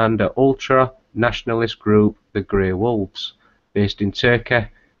officials and an ultra-nationalist group, the Grey Wolves, based in Turkey.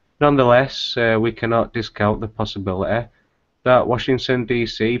 Nonetheless, we cannot discount the possibility that Washington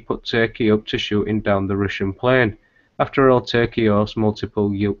DC put Turkey up to shooting down the Russian plane. After all, Turkey hosts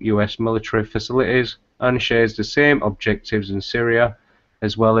multiple US military facilities and shares the same objectives in Syria,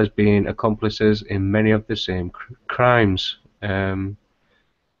 as well as being accomplices in many of the same crimes.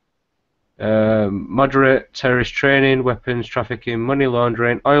 Moderate terrorist training, weapons trafficking, money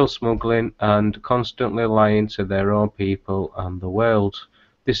laundering, oil smuggling, and constantly lying to their own people and the world.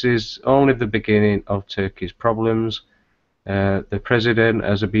 This is only the beginning of Turkey's problems. The president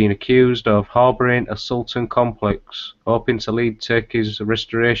has been accused of harbouring a sultan complex, hoping to lead Turkey's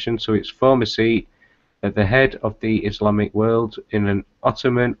restoration to its former seat at the head of the Islamic world in an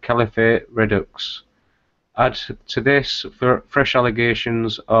Ottoman Caliphate redux. add to this for fresh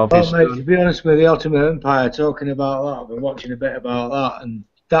allegations of Well, his mate, to son. be honest with the Ottoman Empire, talking about that, I've been watching a bit about that, and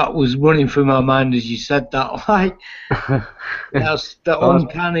that was running through my mind as you said that. Like, that's that Well,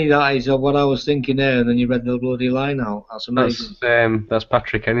 uncanny that is of what I was thinking there, and then you read the bloody line out. That's amazing. that's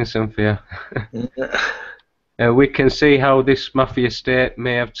Patrick Hennison for you. We can see how this mafia state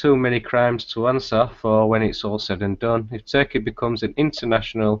may have too many crimes to answer for when it's all said and done. If Turkey becomes an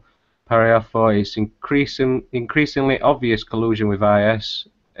international pariah for its increasingly obvious collusion with ISIS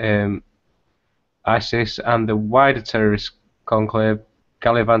and the wider terrorist conclave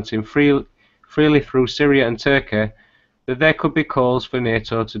gallivanting freely through Syria and Turkey, that there could be calls for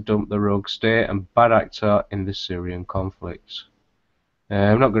NATO to dump the rogue state and bad actor in the Syrian conflict.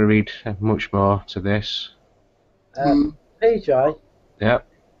 I'm not going to read much more to this. PJ, Yeah.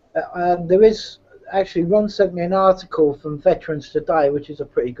 there is actually Ron sent me an article from Veterans Today, which is a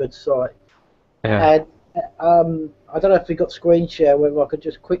pretty good site. Yeah. And I don't know if we got screen share, whether I could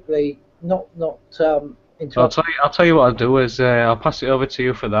just quickly not interrupt. I'll tell you what I'll do is I'll pass it over to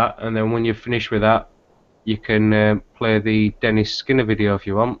you for that, and then when you're finished with that, you can play the Dennis Skinner video if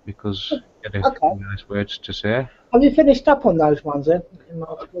you want, because he had a nice words to say. Have you finished up on those ones then?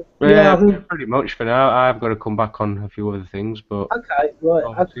 Yeah, pretty much for now. I've got to come back on a few other things, but okay, right.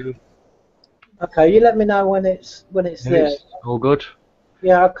 Okay, you let me know when it's there. It's all good.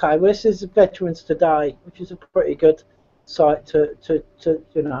 Yeah, okay. Well, this is Veterans Today, which is a pretty good site to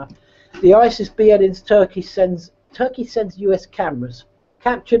you know. The ISIS beheadings. Turkey sends US cameras.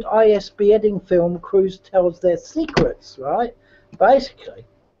 Captured IS beheading film crews tells their secrets. Right, basically.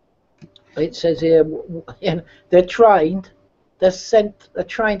 It says here, they're trained. They're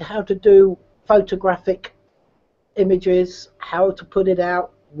trained how to do photographic images, how to put it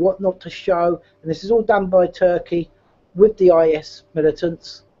out, what not to show, and this is all done by Turkey with the IS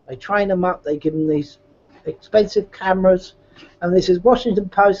militants. They train them up. They give them these expensive cameras, and this is Washington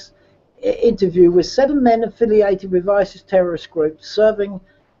Post interview with 7 men affiliated with ISIS terrorist groups serving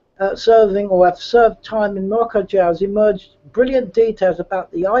or have served time in Morocco jails. Emerged brilliant details about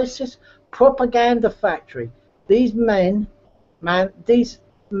the ISIS propaganda factory. These men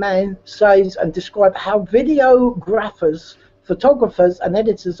says and describe how videographers, photographers and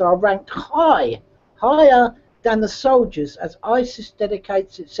editors are ranked higher than the soldiers, as ISIS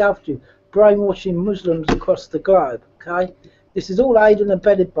dedicates itself to brainwashing Muslims across the globe. Okay, this is all aided and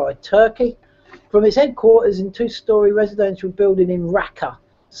abetted by Turkey. From its headquarters in 2-story residential building in Raqqa,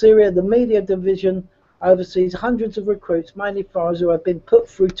 Syria, the media division oversees hundreds of recruits, mainly foreigners, who have been put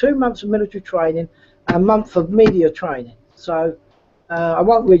through 2 months of military training and a month of media training. So I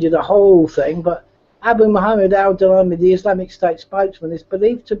won't read you the whole thing, but Abu Muhammad al-Dalami, the Islamic State spokesman, is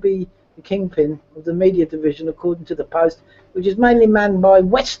believed to be the kingpin of the media division, according to the Post, which is mainly manned by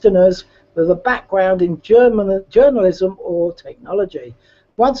Westerners with a background in journalism or technology.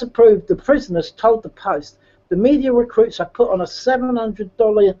 Once approved, the prisoners told the Post the media recruits are put on a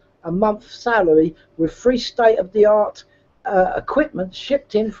 $700 a month salary with free state-of-the-art equipment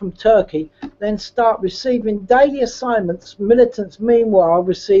shipped in from Turkey, then start receiving daily assignments. Militants, meanwhile,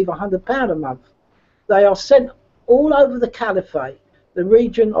 receive £100 a month. They are sent all over the Caliphate, the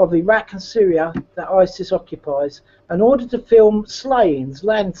region of Iraq and Syria that ISIS occupies, in order to film slayings,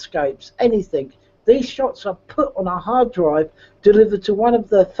 landscapes, anything. These shots are put on a hard drive, delivered to one of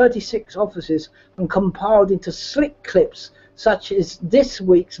the 36 offices, and compiled into slick clips, such as this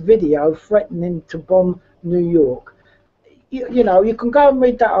week's video threatening to bomb New York. You know, you can go and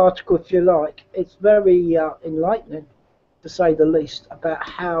read that article if you like. It's very enlightening, to say the least, about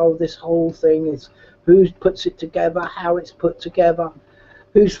how this whole thing is, who puts it together, how it's put together,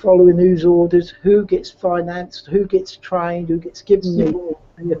 who's following whose orders, who gets financed, who gets trained, who gets given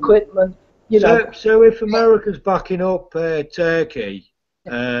the equipment. You know. So if America's backing up Turkey,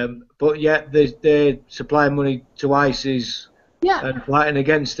 but yet they're supplying money to ISIS and fighting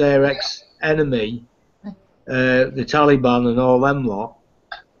against their ex-enemy, the Taliban and all them lot,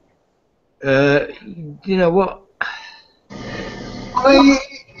 you know what?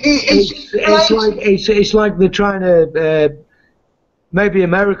 It's like they're trying to. Maybe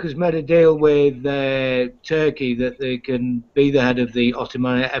America's made a deal with Turkey that they can be the head of the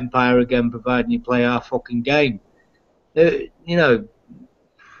Ottoman Empire again, providing you play our fucking game. You know,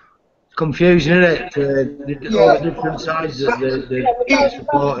 it's confusing, isn't it? All the different sides that they're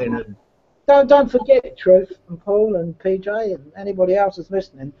supporting. And don't forget, Truth and Paul and PJ and anybody else that's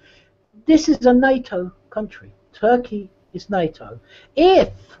listening. This is a NATO country. Turkey is NATO.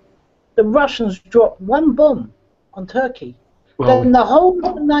 If the Russians drop one bomb on Turkey, then the whole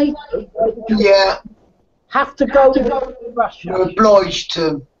of NATO have to go with Russia. You're obliged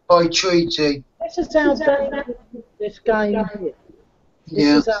to by treaty. This is how dangerous this game is.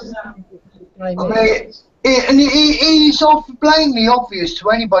 Yeah. This is how dangerous this game I is. mean, it is plainly obvious to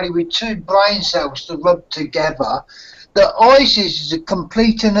anybody with two brain cells to rub together that ISIS is a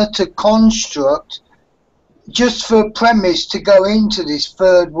complete and utter construct just for a premise to go into this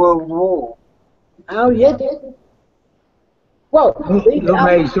Third World War. Oh, yeah. Well, Look,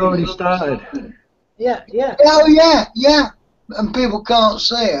 mate, it's already started. yeah. Oh, yeah. And people can't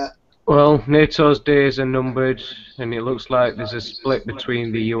see it. Well, NATO's days are numbered, and it looks like there's a split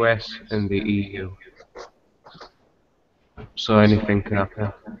between the US and the EU. So anything can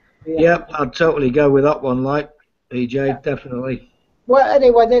happen. Yep, I'd totally go with that one, like, PJ, definitely. Well,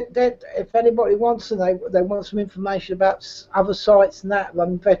 anyway, if anybody wants to, they want some information about other sites and that.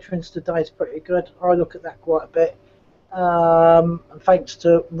 Veterans Today is pretty good. I look at that quite a bit. And thanks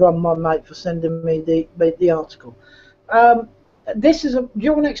to Ron, my mate, for sending me the article. This is do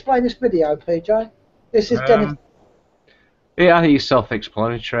you want to explain this video, PJ? This is Dennis. Yeah, I think it's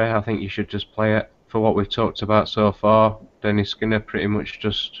self-explanatory. I think you should just play it for what we've talked about so far. Dennis Skinner pretty much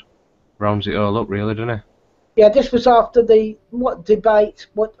just rounds it all up, really, doesn't he? Yeah, this was after the debate.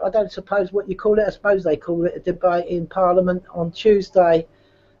 I don't suppose what you call it. I suppose they call it a debate in Parliament on Tuesday.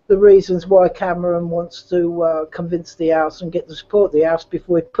 The reasons why Cameron wants to convince the House and get the support of the House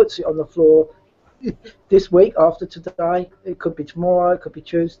before he puts it on the floor this week after today. It could be tomorrow, it could be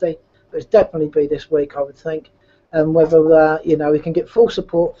Tuesday, but it's definitely be this week, I would think. And whether we can get full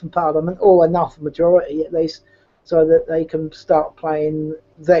support from Parliament, or enough majority at least, so that they can start playing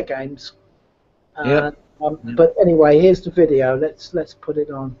their games. But anyway, here's the video. Let's put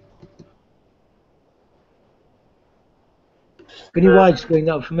it on. Can you widescreen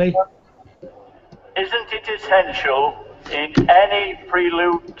that for me? Isn't it essential in any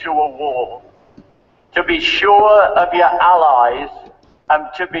prelude to a war to be sure of your allies and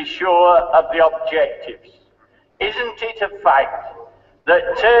to be sure of the objectives? Isn't it a fact that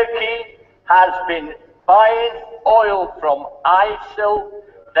Turkey has been buying oil from ISIL?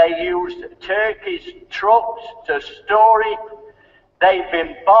 They used Turkish trucks to store it. They've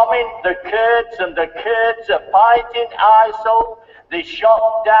been bombing the Kurds, and the Kurds are fighting ISIL. They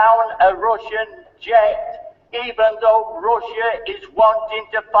shot down a Russian jet, even though Russia is wanting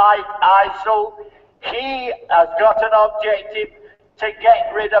to fight ISIL. He has got an objective to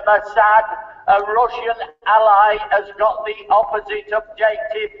get rid of Assad. A Russian ally has got the opposite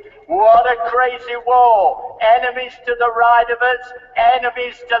objective. What a crazy war. Enemies to the right of us,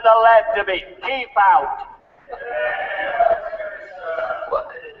 enemies to the left of it. Keep out. Well,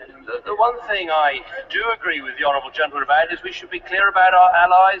 the one thing I do agree with the Honourable Gentleman about is we should be clear about our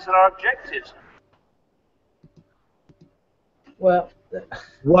allies and our objectives. Well,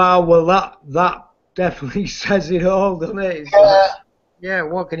 Wow, well that definitely says it all, doesn't it? It's Yeah. like, yeah,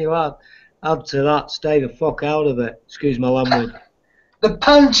 what can you add to that? Stay the fuck out of it. Excuse my language. The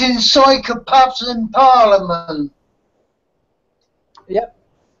panting psychopaths in Parliament. yep.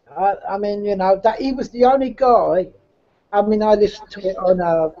 I mean, that he was the only guy. I mean, I listened to it on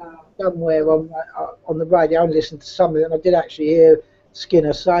somewhere on the radio. I listened to some of it, and I did actually hear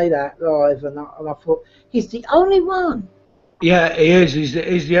Skinner say that live, and I thought he's the only one. Yeah, he is.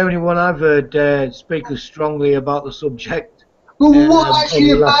 He's the only one I've heard speak as strongly about the subject Well, in what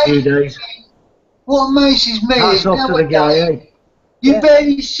the last few days. What amazes me That's is off to the guy, eh? you Yeah.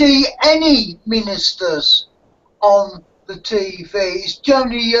 barely see any ministers on the TV. It's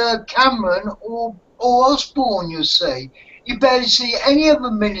only Cameron or Osborne you see. You barely see any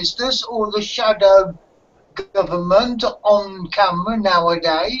other ministers or the shadow government on camera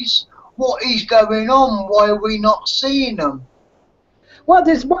nowadays. What is going on? Why are we not seeing them? Well,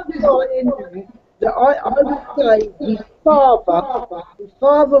 there's one guy in there that I would say his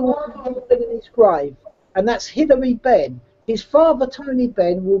father will be in his grave, and that's Hillary Benn. His father, Tony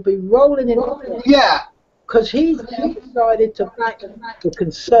Benn, will be rolling in it Yeah. because he decided to back the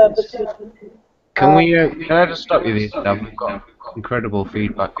Conservative. Can I just stop you there, Stav? We've got incredible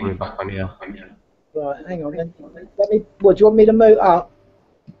feedback coming back on here. Right, hang on then. What, do you want me to move up?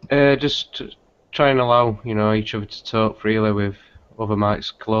 Just try and allow, each other to talk freely with other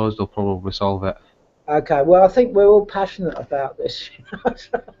mics closed. They'll probably solve it. Okay, well, I think we're all passionate about this.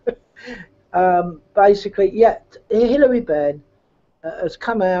 Basically, yeah, Hillary Benn has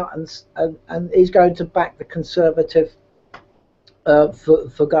come out and he's going to back the Conservative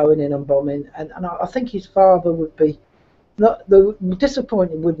for going in and bombing, and I think his father would be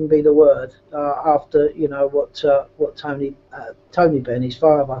disappointed wouldn't be the word after what Tony Benn, his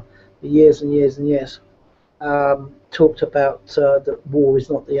father, for years and years and years talked about that war is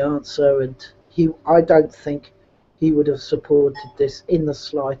not the answer, and I don't think he would have supported this in the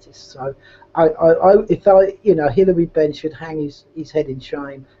slightest. So, Hillary Benn should hang his head in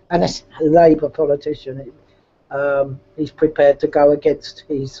shame, and as a Labour politician, he's prepared to go against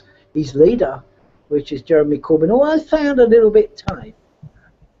his leader, which is Jeremy Corbyn, who I found a little bit tame.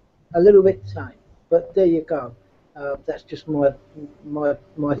 But there you go. That's just my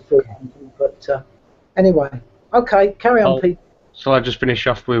thought. But anyway, okay, carry on, Pete. Shall I just finish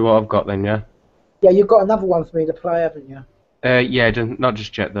off with what I've got then, yeah? Yeah, you've got another one for me to play, haven't you? Yeah, not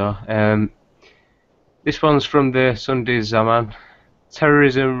just yet though. This one's from the Sunday Zaman.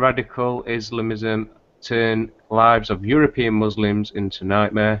 Terrorism, radical Islamism turn lives of European Muslims into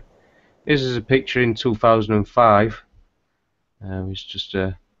nightmare. This is a picture in 2005. It's just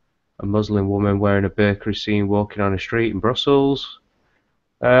a Muslim woman wearing a burqa seen walking on a street in Brussels.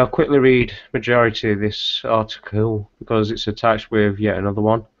 I'll quickly read majority of this article because it's attached with yet another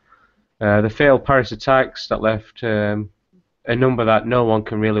one. The failed Paris attacks that left a number that no one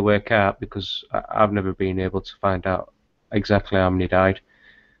can really work out because I've never been able to find out exactly how many died.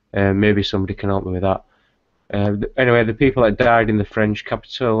 Maybe somebody can help me with that. Anyway, the people that died in the French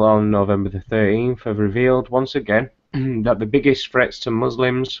capital on November the 13th have revealed once again that the biggest threats to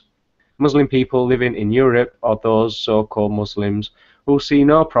Muslim people living in Europe are those so-called Muslims who see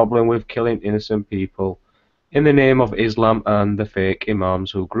no problem with killing innocent people in the name of Islam and the fake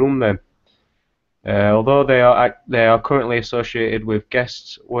imams who groom them. Although they are currently associated with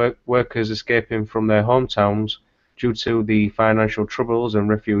guest workers escaping from their hometowns due to the financial troubles and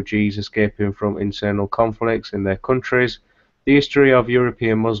refugees escaping from internal conflicts in their countries, the history of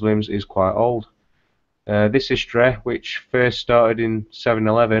European Muslims is quite old. This history, which first started in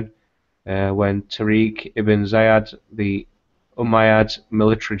 711, when Tariq ibn Ziyad, the Umayyad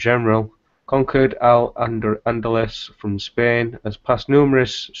military general, conquered Al-Andalus from Spain, has passed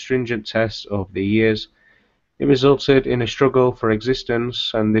numerous stringent tests over the years. It resulted in a struggle for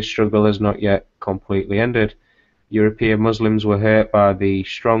existence, and this struggle has not yet completely ended. European Muslims were hurt by the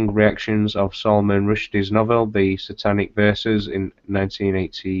strong reactions of Salman Rushdie's novel, The Satanic Verses, in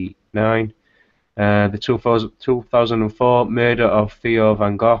 1989, the 2004 murder of Theo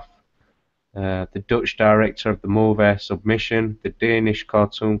van Gogh, the Dutch director of the movie Submission, the Danish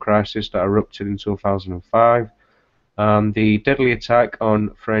cartoon crisis that erupted in 2005, and the deadly attack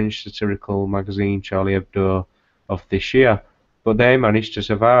on French satirical magazine Charlie Hebdo of this year. But they managed to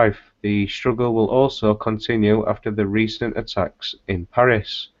survive. The struggle will also continue after the recent attacks in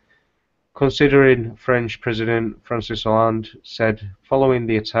Paris. Considering French President François Hollande said following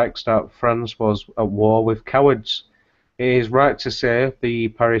the attacks that France was at war with cowards, it is right to say the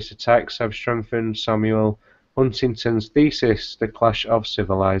Paris attacks have strengthened Samuel Huntington's thesis, the clash of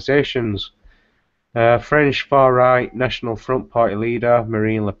civilizations. French far-right National Front Party leader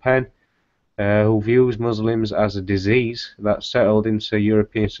Marine Le Pen, who views Muslims as a disease that settled into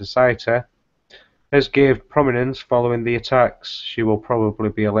European society, has gained prominence following the attacks. She will probably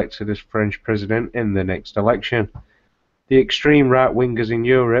be elected as French president in the next election. The extreme right-wingers in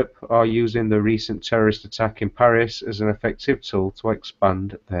Europe are using the recent terrorist attack in Paris as an effective tool to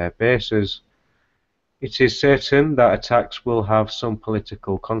expand their bases. It is certain that attacks will have some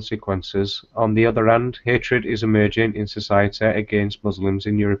political consequences. On the other hand, hatred is emerging in society against Muslims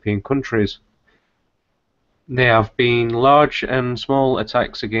in European countries. There have been large and small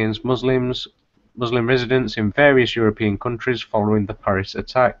attacks against Muslim residents in various European countries following the Paris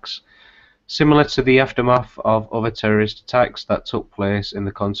attacks, similar to the aftermath of other terrorist attacks that took place in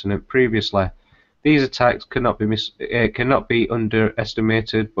the continent previously. These attacks cannot be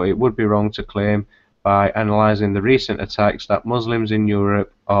underestimated, but it would be wrong to claim by analysing the recent attacks that Muslims in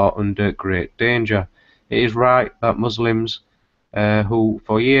Europe are under great danger. It is right that Muslims, who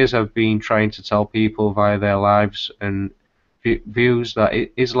for years have been trying to tell people via their lives and views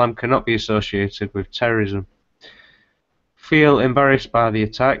that Islam cannot be associated with terrorism, feel embarrassed by the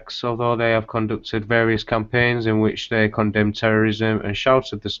attacks, although they have conducted various campaigns in which they condemn terrorism and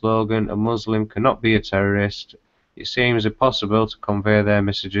shouted the slogan, "A Muslim cannot be a terrorist." It seems impossible to convey their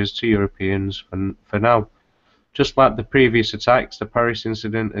messages to Europeans for now. Just like the previous attacks, the Paris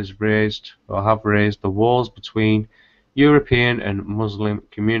incident have raised the walls between European and Muslim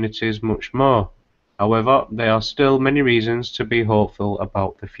communities much more. However, there are still many reasons to be hopeful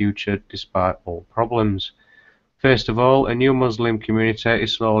about the future despite all problems. First of all, a new Muslim community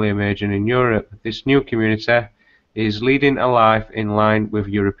is slowly emerging in Europe. This new community is leading a life in line with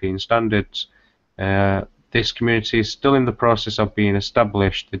European standards. This community is still in the process of being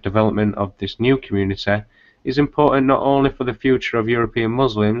established. The development of this new community is important not only for the future of European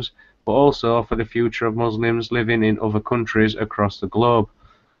Muslims, but also for the future of Muslims living in other countries across the globe.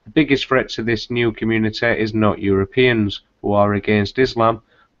 The biggest threat to this new community is not Europeans who are against Islam,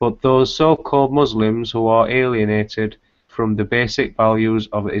 but those so-called Muslims who are alienated from the basic values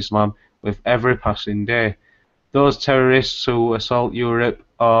of Islam with every passing day. Those terrorists who assault Europe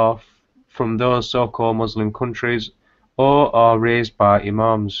are from those so-called Muslim countries or are raised by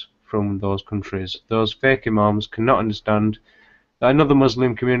imams from those countries. Those fake imams cannot understand that another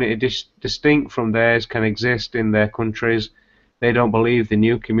Muslim community distinct from theirs can exist in their countries. They don't believe the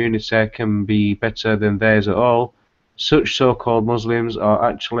new community can be better than theirs at all. Such so-called Muslims are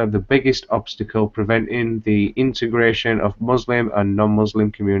actually the biggest obstacle preventing the integration of Muslim and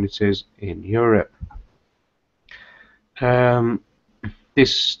non-Muslim communities in Europe.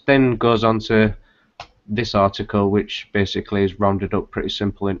 This then goes on to this article, which basically is rounded up pretty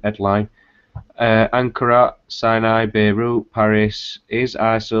simple in headline. Ankara, Sinai, Beirut, Paris. Is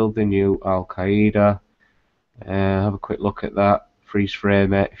ISIL the new Al-Qaeda? Have a quick look at that. Freeze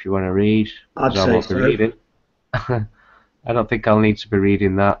frame it if you want to read. I'd I say won't be so. reading. I don't think I'll need to be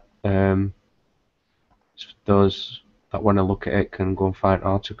reading that. Those that want to look at it can go and find an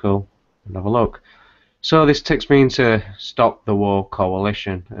article and have a look. So this takes me into Stop the War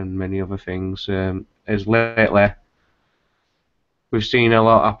Coalition and many other things. As lately, we've seen a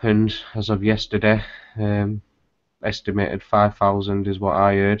lot happened as of yesterday. Estimated 5,000 is what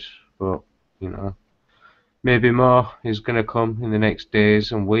I heard, but you know, maybe more is going to come in the next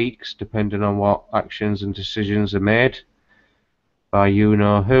days and weeks, depending on what actions and decisions are made by you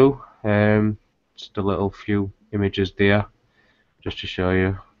know who. Just a little few images there, just to show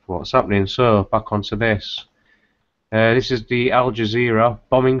you what's happening. So back onto this. This is the Al Jazeera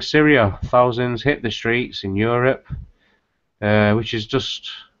bombing Syria. Thousands hit the streets in Europe, which has just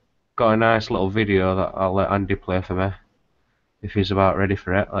got a nice little video that I'll let Andy play for me, if he's about ready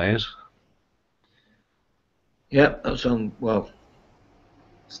for it, that is. Yep, that's on, well.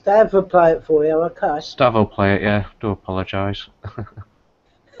 Stav will play it for you, okay? Stav will play it, yeah. Do apologise.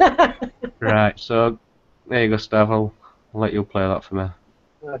 Right, so there you go, Stav. I'll let you play that for me.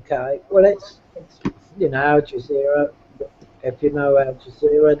 Okay, well it's you know, Al Jazeera. If you know Al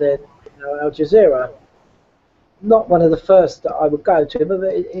Jazeera, then you know Al Jazeera. Not one of the first that I would go to, but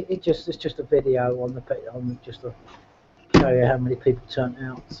it's just a video on just to show you how many people turned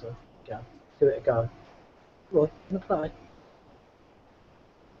out. So go, give it a go. Roy, you wanna play?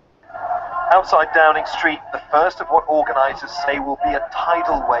 Outside Downing Street, the first of what organisers say will be a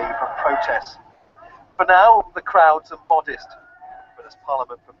tidal wave of protests. For now, the crowds are modest, but as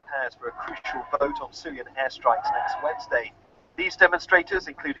Parliament prepares for a crucial vote on Syrian airstrikes next Wednesday, these demonstrators,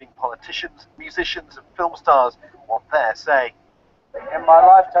 including politicians, musicians and film stars, want their say. In my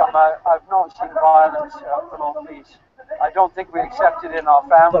lifetime, I've not seen violence promote peace. I don't think we accept it in our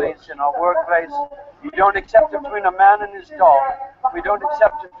families, in our workplace. You don't accept it between a man and his dog. We don't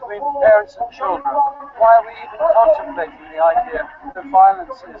accept it between parents and children. Why are we even contemplating the idea that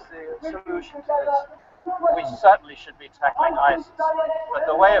violence is the solution to this? We certainly should be tackling ISIS, but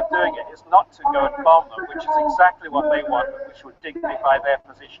the way of doing it is not to go and bomb them, which is exactly what they want, but which would dignify their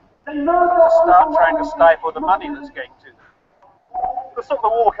position. To start trying to stifle the money that's going to them. The Stop the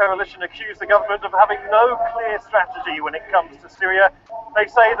War Coalition accused the government of having no clear strategy when it comes to Syria. They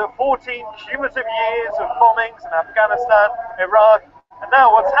say that 14 cumulative years of bombings in Afghanistan, Iraq, and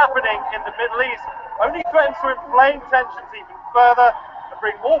now what's happening in the Middle East only threatens to inflame tensions even further and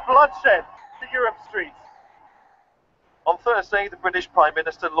bring more bloodshed to Europe's streets. On Thursday, the British Prime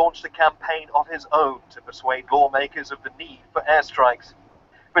Minister launched a campaign of his own to persuade lawmakers of the need for airstrikes.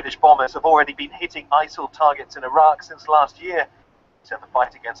 British bombers have already been hitting ISIL targets in Iraq since last year, so the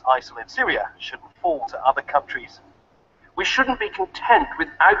fight against ISIL in Syria shouldn't fall to other countries. We shouldn't be content with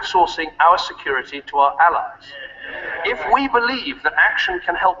outsourcing our security to our allies. If we believe that action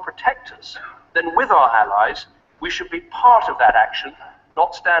can help protect us, then with our allies, we should be part of that action,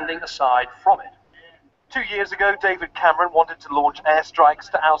 not standing aside from it. 2 years ago, David Cameron wanted to launch airstrikes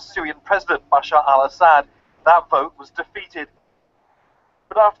to oust Syrian President Bashar al-Assad. That vote was defeated.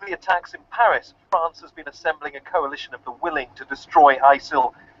 But after the attacks in Paris, France has been assembling a coalition of the willing to destroy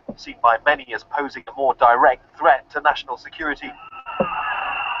ISIL, seen by many as posing a more direct threat to national security.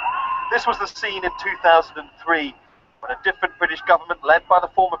 This was the scene in 2003, when a different British government led by the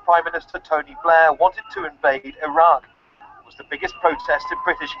former Prime Minister Tony Blair wanted to invade Iraq. It was the biggest protest in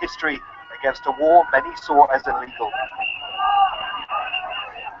British history against a war many saw as illegal.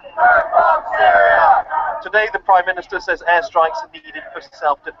 Today, the Prime Minister says airstrikes are needed for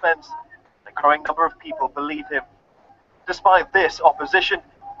self-defence. A growing number of people believe him. Despite this opposition,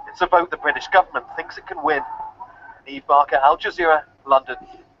 it's a vote the British government thinks it can win. Neve Barker, Al Jazeera, London.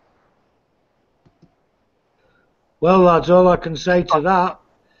 Well, lads, all I can say to that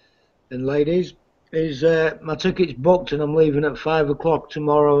and ladies, is my ticket's booked and I'm leaving at 5 o'clock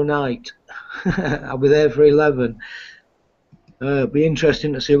tomorrow night. I'll be there for 11. It'll be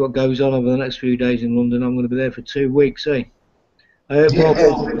interesting to see what goes on over the next few days in London. I'm going to be there for 2 weeks, I hope more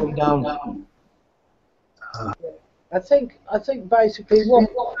people come down. I think basically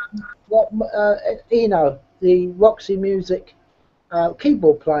what Eno, the Roxy Music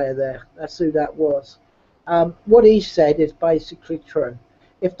keyboard player there, that's who that was. What he said is basically true.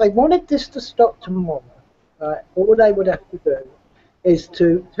 If they wanted this to stop tomorrow, all they would have to do is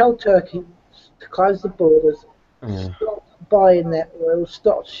to tell Turkey to close the borders, stop buying their oil,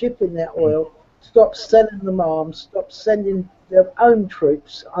 stop shipping their oil, stop selling them arms, stop sending their own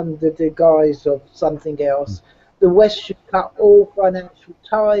troops under the guise of something else. The West should cut all financial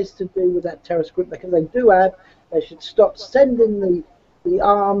ties to do with that terrorist group, because they do have. They should stop sending the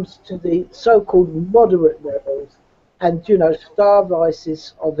arms to the so-called moderate rebels, and starve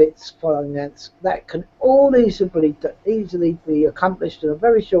ISIS of its finance. That can all easily be accomplished in a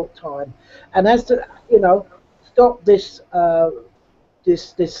very short time. And as to stop this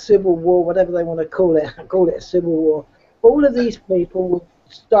this civil war, whatever they want to call it a civil war. All of these people will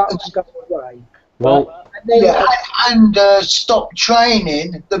start to go away. Well, and stop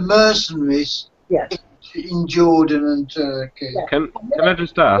training the mercenaries. Yes. In Jordan and Turkey. Yeah. Can I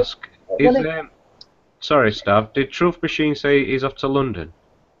just ask? Sorry, Stav. Did Truth Machine say he's off to London?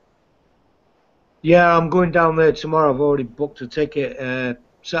 Yeah, I'm going down there tomorrow. I've already booked a ticket.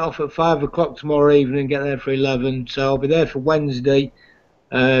 Set off at 5 o'clock tomorrow evening, get there for 11. So I'll be there for Wednesday,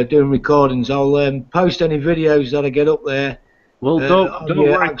 doing recordings. I'll post any videos that I get up there. Well, don't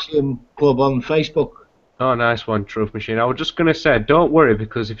worry. Axiom Club on Facebook. Oh, nice one, Truth Machine. I was just going to say, don't worry,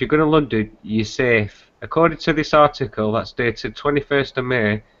 because if you're going to London, you're safe. According to this article, that's dated 21st of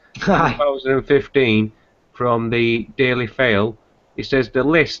May, 2015, from the Daily Fail, it says the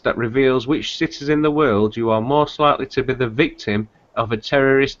list that reveals which cities in the world you are most likely to be the victim of a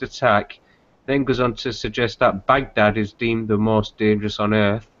terrorist attack then goes on to suggest that Baghdad is deemed the most dangerous on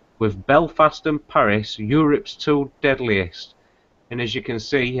earth, with Belfast and Paris Europe's two deadliest. And as you can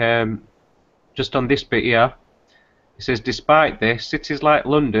see, just on this bit here, it says despite this, cities like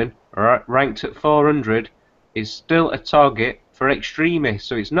London, ranked at 400, is still a target for extremists.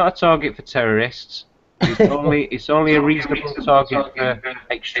 So it's not a target for terrorists. It's only a reasonable target for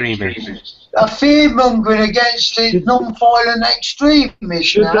extremists. A fear-mongering against the non-violent extremists.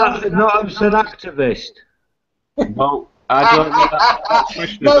 Should that not have said activist? Well, I don't know that's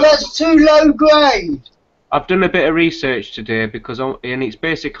questionable. No, that's too low grade. I've done a bit of research today and it's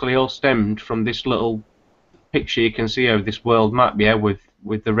basically all stemmed from this little picture you can see of this world map, yeah, with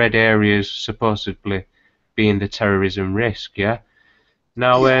the red areas supposedly being the terrorism risk, yeah.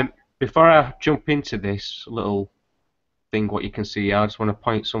 Now, before I jump into this little thing, what you can see, I just want to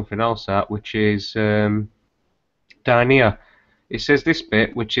point something else out, which is down here. It says this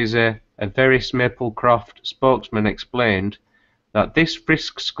bit, which is a Veris Maplecroft spokesman explained that this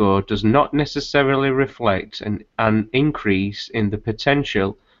risk score does not necessarily reflect an increase in the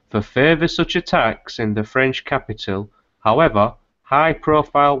potential for further such attacks in the French capital. However,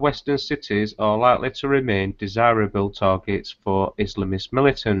 high-profile Western cities are likely to remain desirable targets for Islamist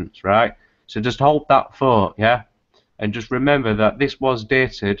militants, right? So just hold that thought, yeah? And just remember that this was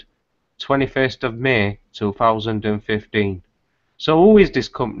dated 21st of May 2015. So who is this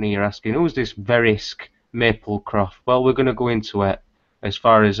company, you're asking? Who is this Verisk Maplecroft? Well, we're going to go into it as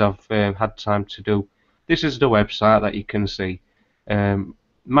far as I've had time to do. This is the website that you can see.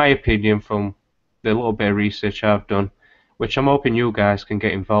 My opinion from the little bit of research I've done, which I'm hoping you guys can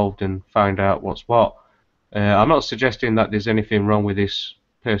get involved and find out what's what. I'm not suggesting that there's anything wrong with this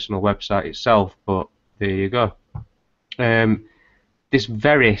personal website itself, but there you go. This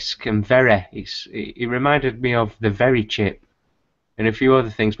Verisk and Vere, it reminded me of the Very chip and a few other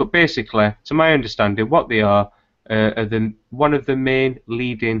things, but basically, to my understanding, what they are one of the main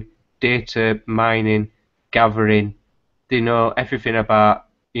leading data mining, gathering. They know everything about,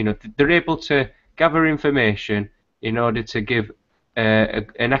 they're able to gather information in order to give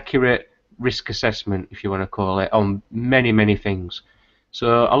an accurate risk assessment, if you want to call it, on many, many things.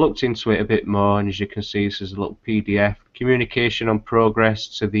 So I looked into it a bit more, and as you can see, this is a little PDF. Communication on progress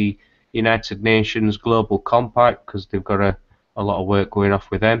to the United Nations Global Compact, because they've got a lot of work going off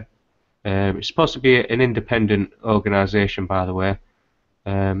with them. It's supposed to be an independent organisation, by the way,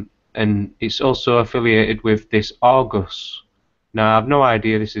 and it's also affiliated with this Argus. Now, I've no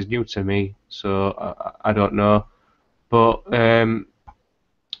idea, this is new to me, so I don't know. But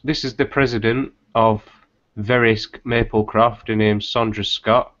this is the president of Verisk Maplecroft. Her name's Sandra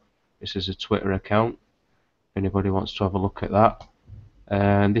Scott. This is a Twitter account, if anybody wants to have a look at that.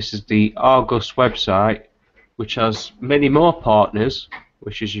 and this is the Argus website, which has many more partners,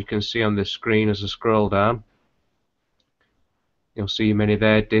 which as you can see on the screen as I scroll down. You'll see many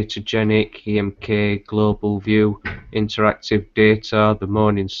there: Datagenic, EMK, Global View, Interactive Data, the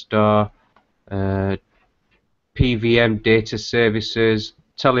Morning Star, PVM Data Services,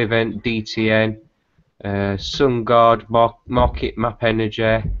 Televent DTN, SunGuard, Market Map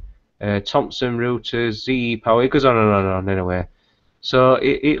Energy, Thomson Routers, ZE Power. It goes on and on and on anyway. So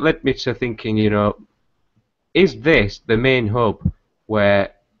it led me to thinking, you know, is this the main hub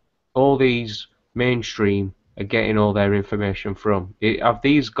where all these mainstream are getting all their information from? Have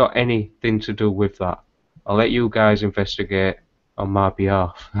these got anything to do with that? I'll let you guys investigate on my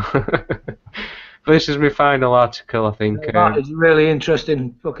behalf. But this is my final article, I think. That is a really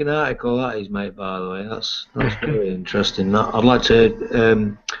interesting fucking article, that is, mate, by the way. That's very interesting. I'd like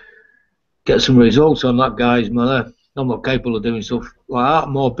to get some results on that, guys, man. I'm not capable of doing stuff like that.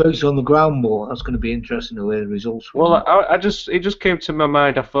 More boots on the ground, more. That's going to be interesting to hear the results from. Well, it just came to my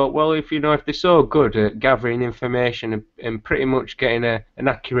mind. I thought, well, if they're so good at gathering information and pretty much getting an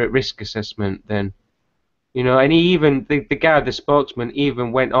accurate risk assessment, then, you know, and he even the guy, the spokesman,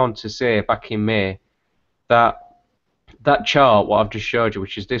 even went on to say back in May that chart, what I've just showed you,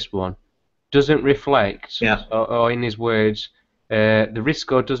 which is this one, doesn't reflect, or in his words, the risk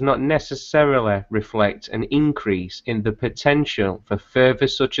score does not necessarily reflect an increase in the potential for further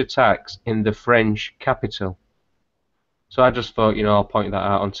such attacks in the French capital. So I just thought, you know, I'll point that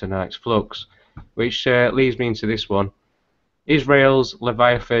out on tonight's Flux, which leads me into this one. Israel's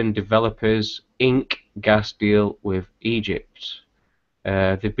Leviathan developers ink gas deal with Egypt.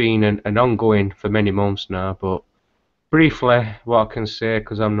 They've been an ongoing for many months now, but briefly, what I can say,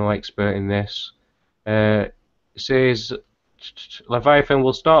 because I'm no expert in this, it says Leviathan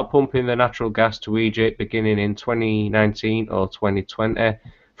will start pumping the natural gas to Egypt beginning in 2019 or 2020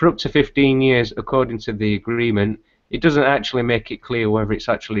 for up to 15 years, according to the agreement. It doesn't actually make it clear whether it's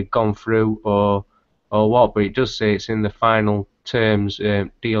actually gone through or what, but it does say it's in the final terms,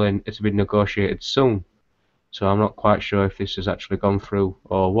 dealing to be negotiated soon. So I'm not quite sure if this has actually gone through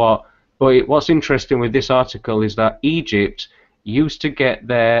or what. But what's interesting with this article is that Egypt used to get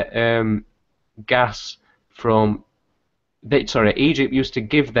their gas from... Egypt used to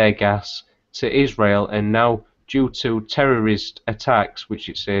give their gas to Israel, and now due to terrorist attacks, which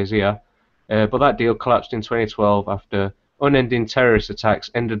it says here, but that deal collapsed in 2012 after unending terrorist attacks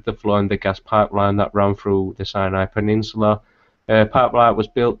ended the flow in the gas pipeline that ran through the Sinai Peninsula. Pipeline was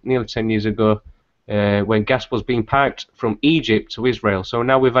built nearly 10 years ago when gas was being piped from Egypt to Israel. So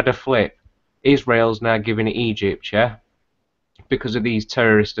now we've had a flip. Israel's now giving it Egypt, yeah, because of these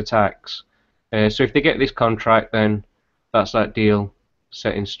terrorist attacks. So if they get this contract, then that's that deal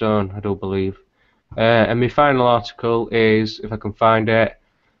set in stone, I do believe. And my final article is, if I can find it,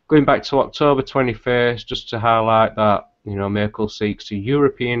 going back to October 21st, just to highlight that, you know, Merkel seeks to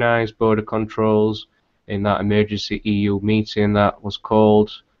Europeanise border controls in that emergency EU meeting that was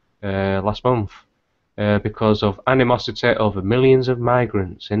called last month. Because of animosity over millions of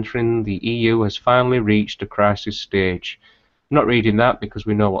migrants entering the EU has finally reached a crisis stage. I'm not reading that because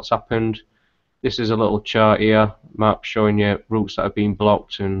we know what's happened. This is a little chart here, map showing you routes that have been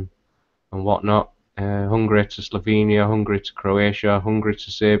blocked and whatnot. Hungary to Slovenia, Hungary to Croatia, Hungary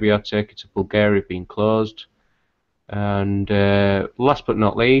to Serbia, Turkey to Bulgaria being closed. And last but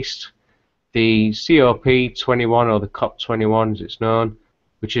not least, the COP21, or the COP21 as it's known,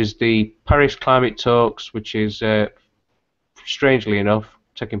 which is the Paris climate talks, which is, strangely enough,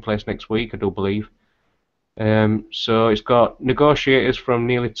 taking place next week, I do believe. So it's got negotiators from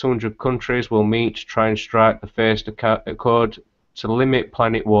nearly 200 countries will meet to try and strike the first accord to limit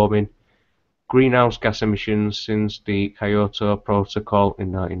planet warming, greenhouse gas emissions since the Kyoto Protocol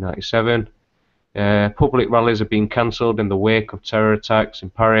in 1997. Public rallies have been cancelled in the wake of terror attacks in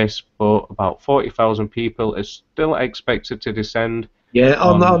Paris, but about 40,000 people are still expected to descend. Yeah,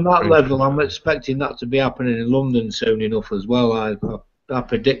 on that level, I'm expecting that to be happening in London soon enough as well. I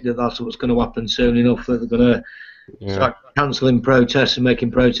predict that that's what's going to happen soon enough, that they're going to start cancelling protests and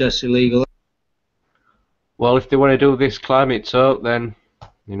making protests illegal. Well, if they want to do this climate talk, then,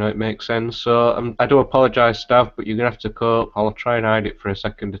 you know, it makes sense. So I do apologise, Stav, but you're going to have to cope. I'll try and hide it for a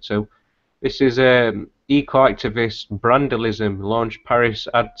second or two. This is eco-activist Brandalism launched Paris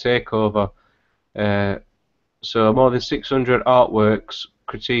ad takeover. So more than 600 artworks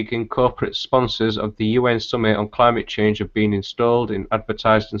critiquing corporate sponsors of the UN Summit on Climate Change have been installed in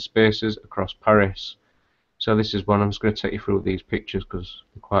advertising spaces across Paris. So this is one. I'm just going to take you through these pictures because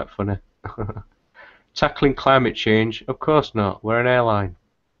they're quite funny. Tackling climate change? Of course not. We're an airline.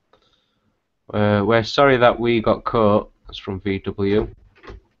 We're sorry that we got caught. That's from VW.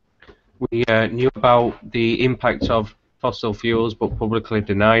 we knew about the impact of fossil fuels but publicly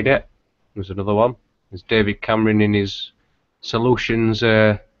denied it. There's another one. There's David Cameron in his Solutions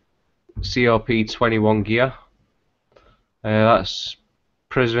COP21 gear. That's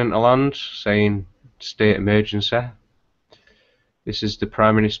President Hollande saying state emergency. This is the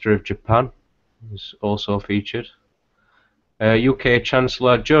Prime Minister of Japan, who's also featured. UK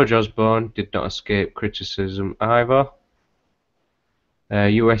Chancellor George Osborne did not escape criticism either.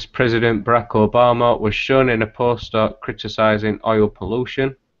 US President Barack Obama was shown in a poster criticising oil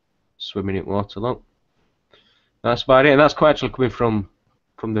pollution, swimming in water. Look, that's about it, and that's quite actually coming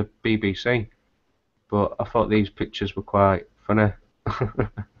from the BBC. But I thought these pictures were quite funny.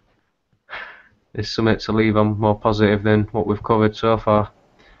 There's something to leave on more positive than what we've covered so far.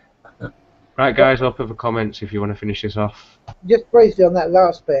 Right, guys, open for comments if you want to finish this off. Just briefly on that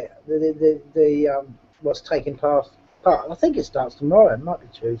last bit, the what's taking part. I think it starts tomorrow. It might be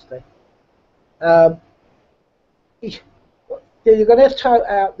Tuesday. You're going to have to tote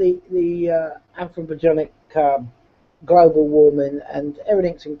out the anthropogenic global warming, and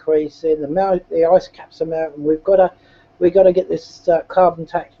everything's increasing. The ice caps are melting. We've got to get this carbon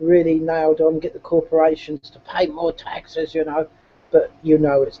tax really nailed on. Get the corporations to pay more taxes, you know. But you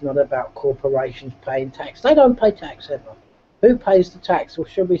know it's not about corporations paying tax. They don't pay tax ever. Who pays the tax? Or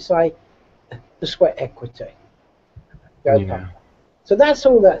should we say the sweat equity? Yeah. So that's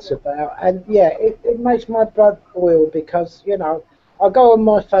all that's about. And yeah, it makes my blood boil because, you know, I go on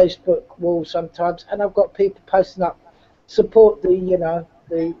my Facebook wall sometimes and I've got people posting up support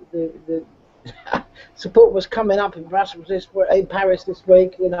the support was coming up in Brussels in Paris this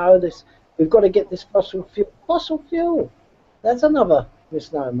week, you know, we've got to get this fossil fuel. That's another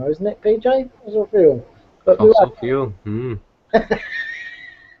misnomer, isn't it, PJ? Fossil fuel. But fossil fuel.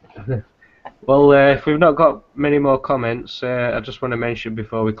 Well, if we've not got many more comments, I just want to mention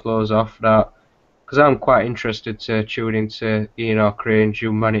before we close off that, because I'm quite interested to tune into Ian O'Crane's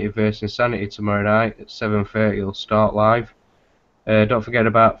Humanity vs Insanity tomorrow night at 7:30. It'll start live. Don't forget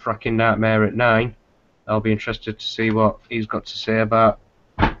about Fracking Nightmare at 9. I'll be interested to see what he's got to say about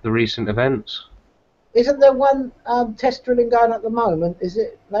the recent events. Isn't there one test drilling going at the moment? Is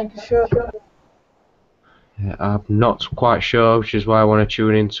it Lancashire? Yeah, I'm not quite sure, which is why I want to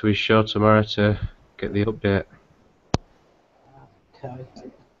tune into his show tomorrow to get the update. Okay.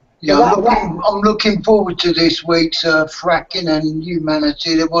 Yeah, I'm looking forward to this week's Fracking and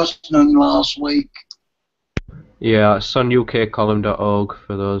Humanity. There was none last week. Yeah, it's on ukcolumn.org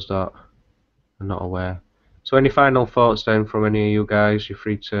for those that are not aware. So any final thoughts then from any of you guys? You're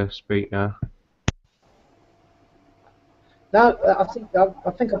free to speak now. No, I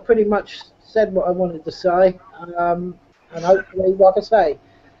think I pretty much said what I wanted to say, and hopefully, like I say,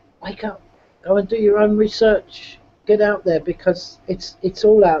 wake up, go and do your own research, get out there, because it's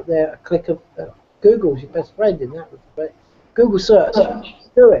all out there. A click of Google's your best friend in that respect. Google search,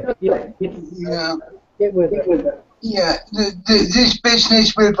 do it. Yeah. Get with it. Yeah, this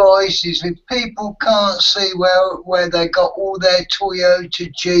business with ISIS, if people can't see where they got all their Toyota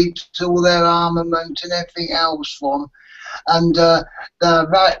Jeeps, all their armament and everything else from, and they're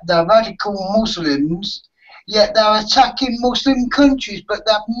radical Muslims, yet they're attacking Muslim countries, but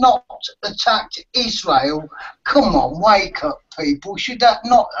they've not attacked Israel. Come on, wake up, people. Should that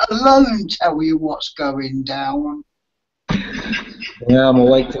not alone tell you what's going down? Yeah, I'm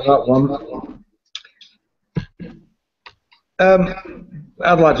awake to that one.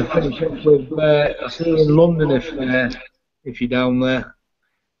 I'd like to finish up with I see you in London if you're down there.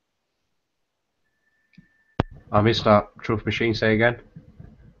 I missed that. Truth Machine, say again.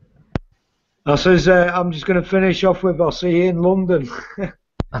 I says I'm just going to finish off with I'll see you in London.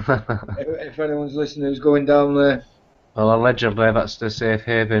 if anyone's listening who's going down there. Well, allegedly that's the safe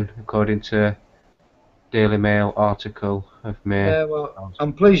haven, according to Daily Mail article of May. Yeah, well,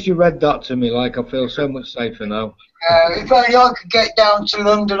 I'm pleased you read that to me. Like, I feel so much safer now. If only I could get down to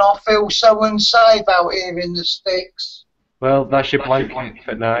London, I feel so unsafe out here in the sticks. Well, that's your blanket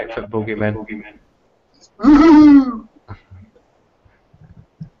for night for boogeymen.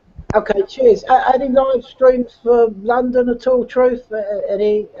 Okay, cheers. Any live streams for London at all, Truth?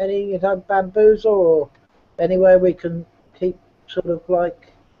 Any you know, bamboozle or anywhere we can keep sort of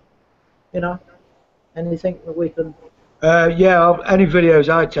like, you know, anything that we can... Yeah, any videos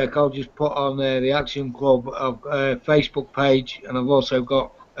I take, I'll just put on the Axiom Club Facebook page, and I've also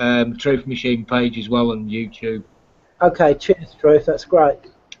got Truth Machine page as well on YouTube. Okay, cheers, Truth. That's great.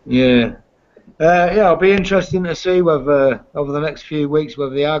 Yeah. Yeah, it'll be interesting to see whether over the next few weeks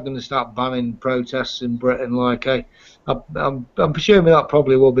whether they are going to start banning protests in Britain. Like, I'm presuming that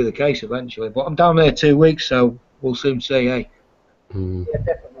probably will be the case eventually. But I'm down there 2 weeks, so we'll soon see. Yeah,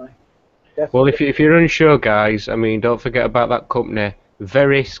 definitely. Well, if you're unsure, guys, I mean, don't forget about that company,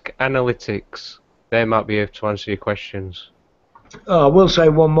 Verisk Analytics. They might be able to answer your questions. Oh, I will say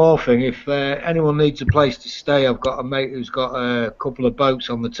one more thing. If anyone needs a place to stay, I've got a mate who's got a couple of boats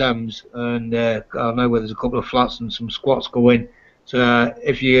on the Thames, and I know where there's a couple of flats and some squats go in. So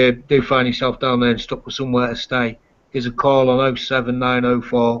if you do find yourself down there and stuck with somewhere to stay, give us a call on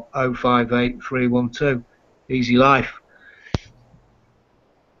 07904 058 312. Easy life.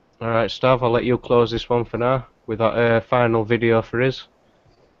 Alright, Stav, I'll let you close this one for now with that final video for us.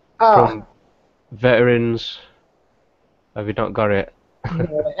 Ah, From Veterans. Have you not got it?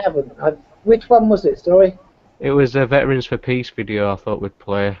 no, I haven't. Which one was it, sorry? It was a Veterans for Peace video I thought we'd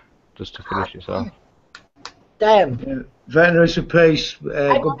play just to finish this off. Damn. Yeah. Veterans of Peace,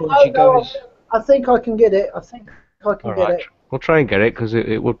 good bunch of No, guys. I think I can get it. I think I can get it. We'll try and get it because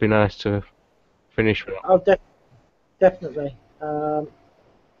it would be nice to finish with. I'll definitely.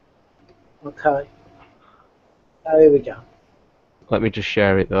 Okay. Oh, here we go. Let me just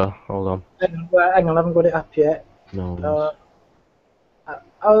share it though. Hold on. Hang on, I haven't got it up yet. No.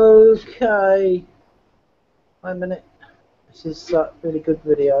 Okay. Wait a minute. This is a really good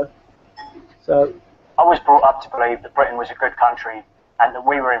video. So. I was brought up to believe that Britain was a good country and that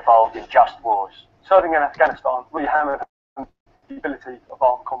we were involved in just wars. Serving in Afghanistan, we hammered the ability of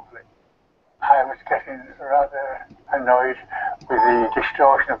armed conflict. I was getting rather annoyed with the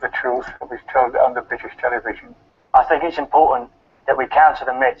distortion of the truth that was told on the British television. I think it's important that we counter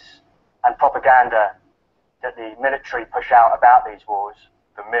the myths and propaganda that the military push out about these wars.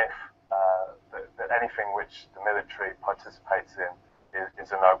 The myth that anything which the military participates in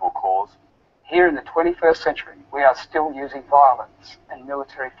is a noble cause. Here in the 21st century, we are still using violence and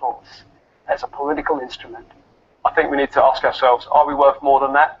military force as a political instrument. I think we need to ask ourselves, are we worth more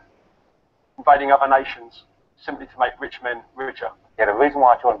than that? Invading other nations simply to make rich men richer. Yeah, the reason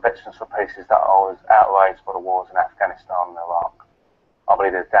why I joined Veterans for Peace is that I was outraged by the wars in Afghanistan and Iraq. I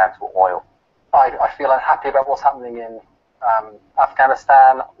believe it's down to oil. I feel unhappy about what's happening in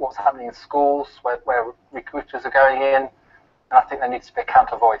Afghanistan, what's happening in schools where recruiters are going in, and I think there needs to be a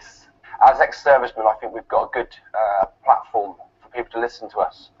counter voice. As ex-servicemen, I think we've got a good platform for people to listen to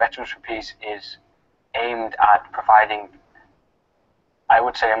us. Veterans for Peace is aimed at providing, I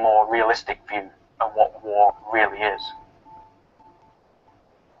would say, a more realistic view of what war really is.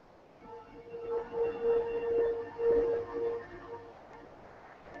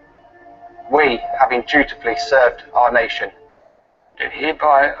 We, having dutifully served our nation, do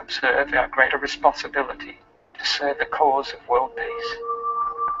hereby observe our greater responsibility to serve the cause of world peace.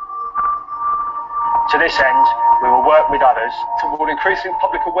 To this end, we will work with others toward increasing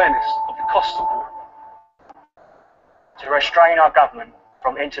public awareness of the costs of war, to restrain our government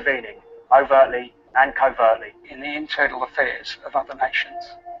from intervening overtly and covertly in the internal affairs of other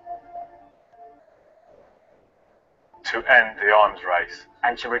nations, to end the arms race,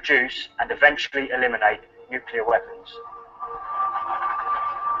 and to reduce and eventually eliminate nuclear weapons,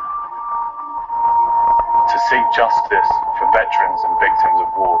 to seek justice for veterans and victims of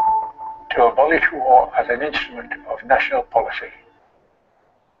war, to abolish war as an instrument of national policy.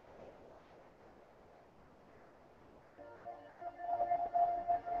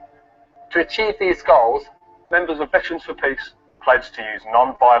 To achieve these goals, members of Veterans for Peace pledge to use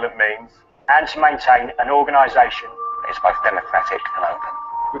non-violent means and to maintain an organisation that is both democratic and open,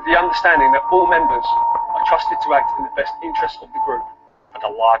 with the understanding that all members are trusted to act in the best interests of the group for the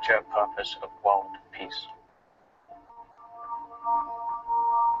larger purpose of world peace.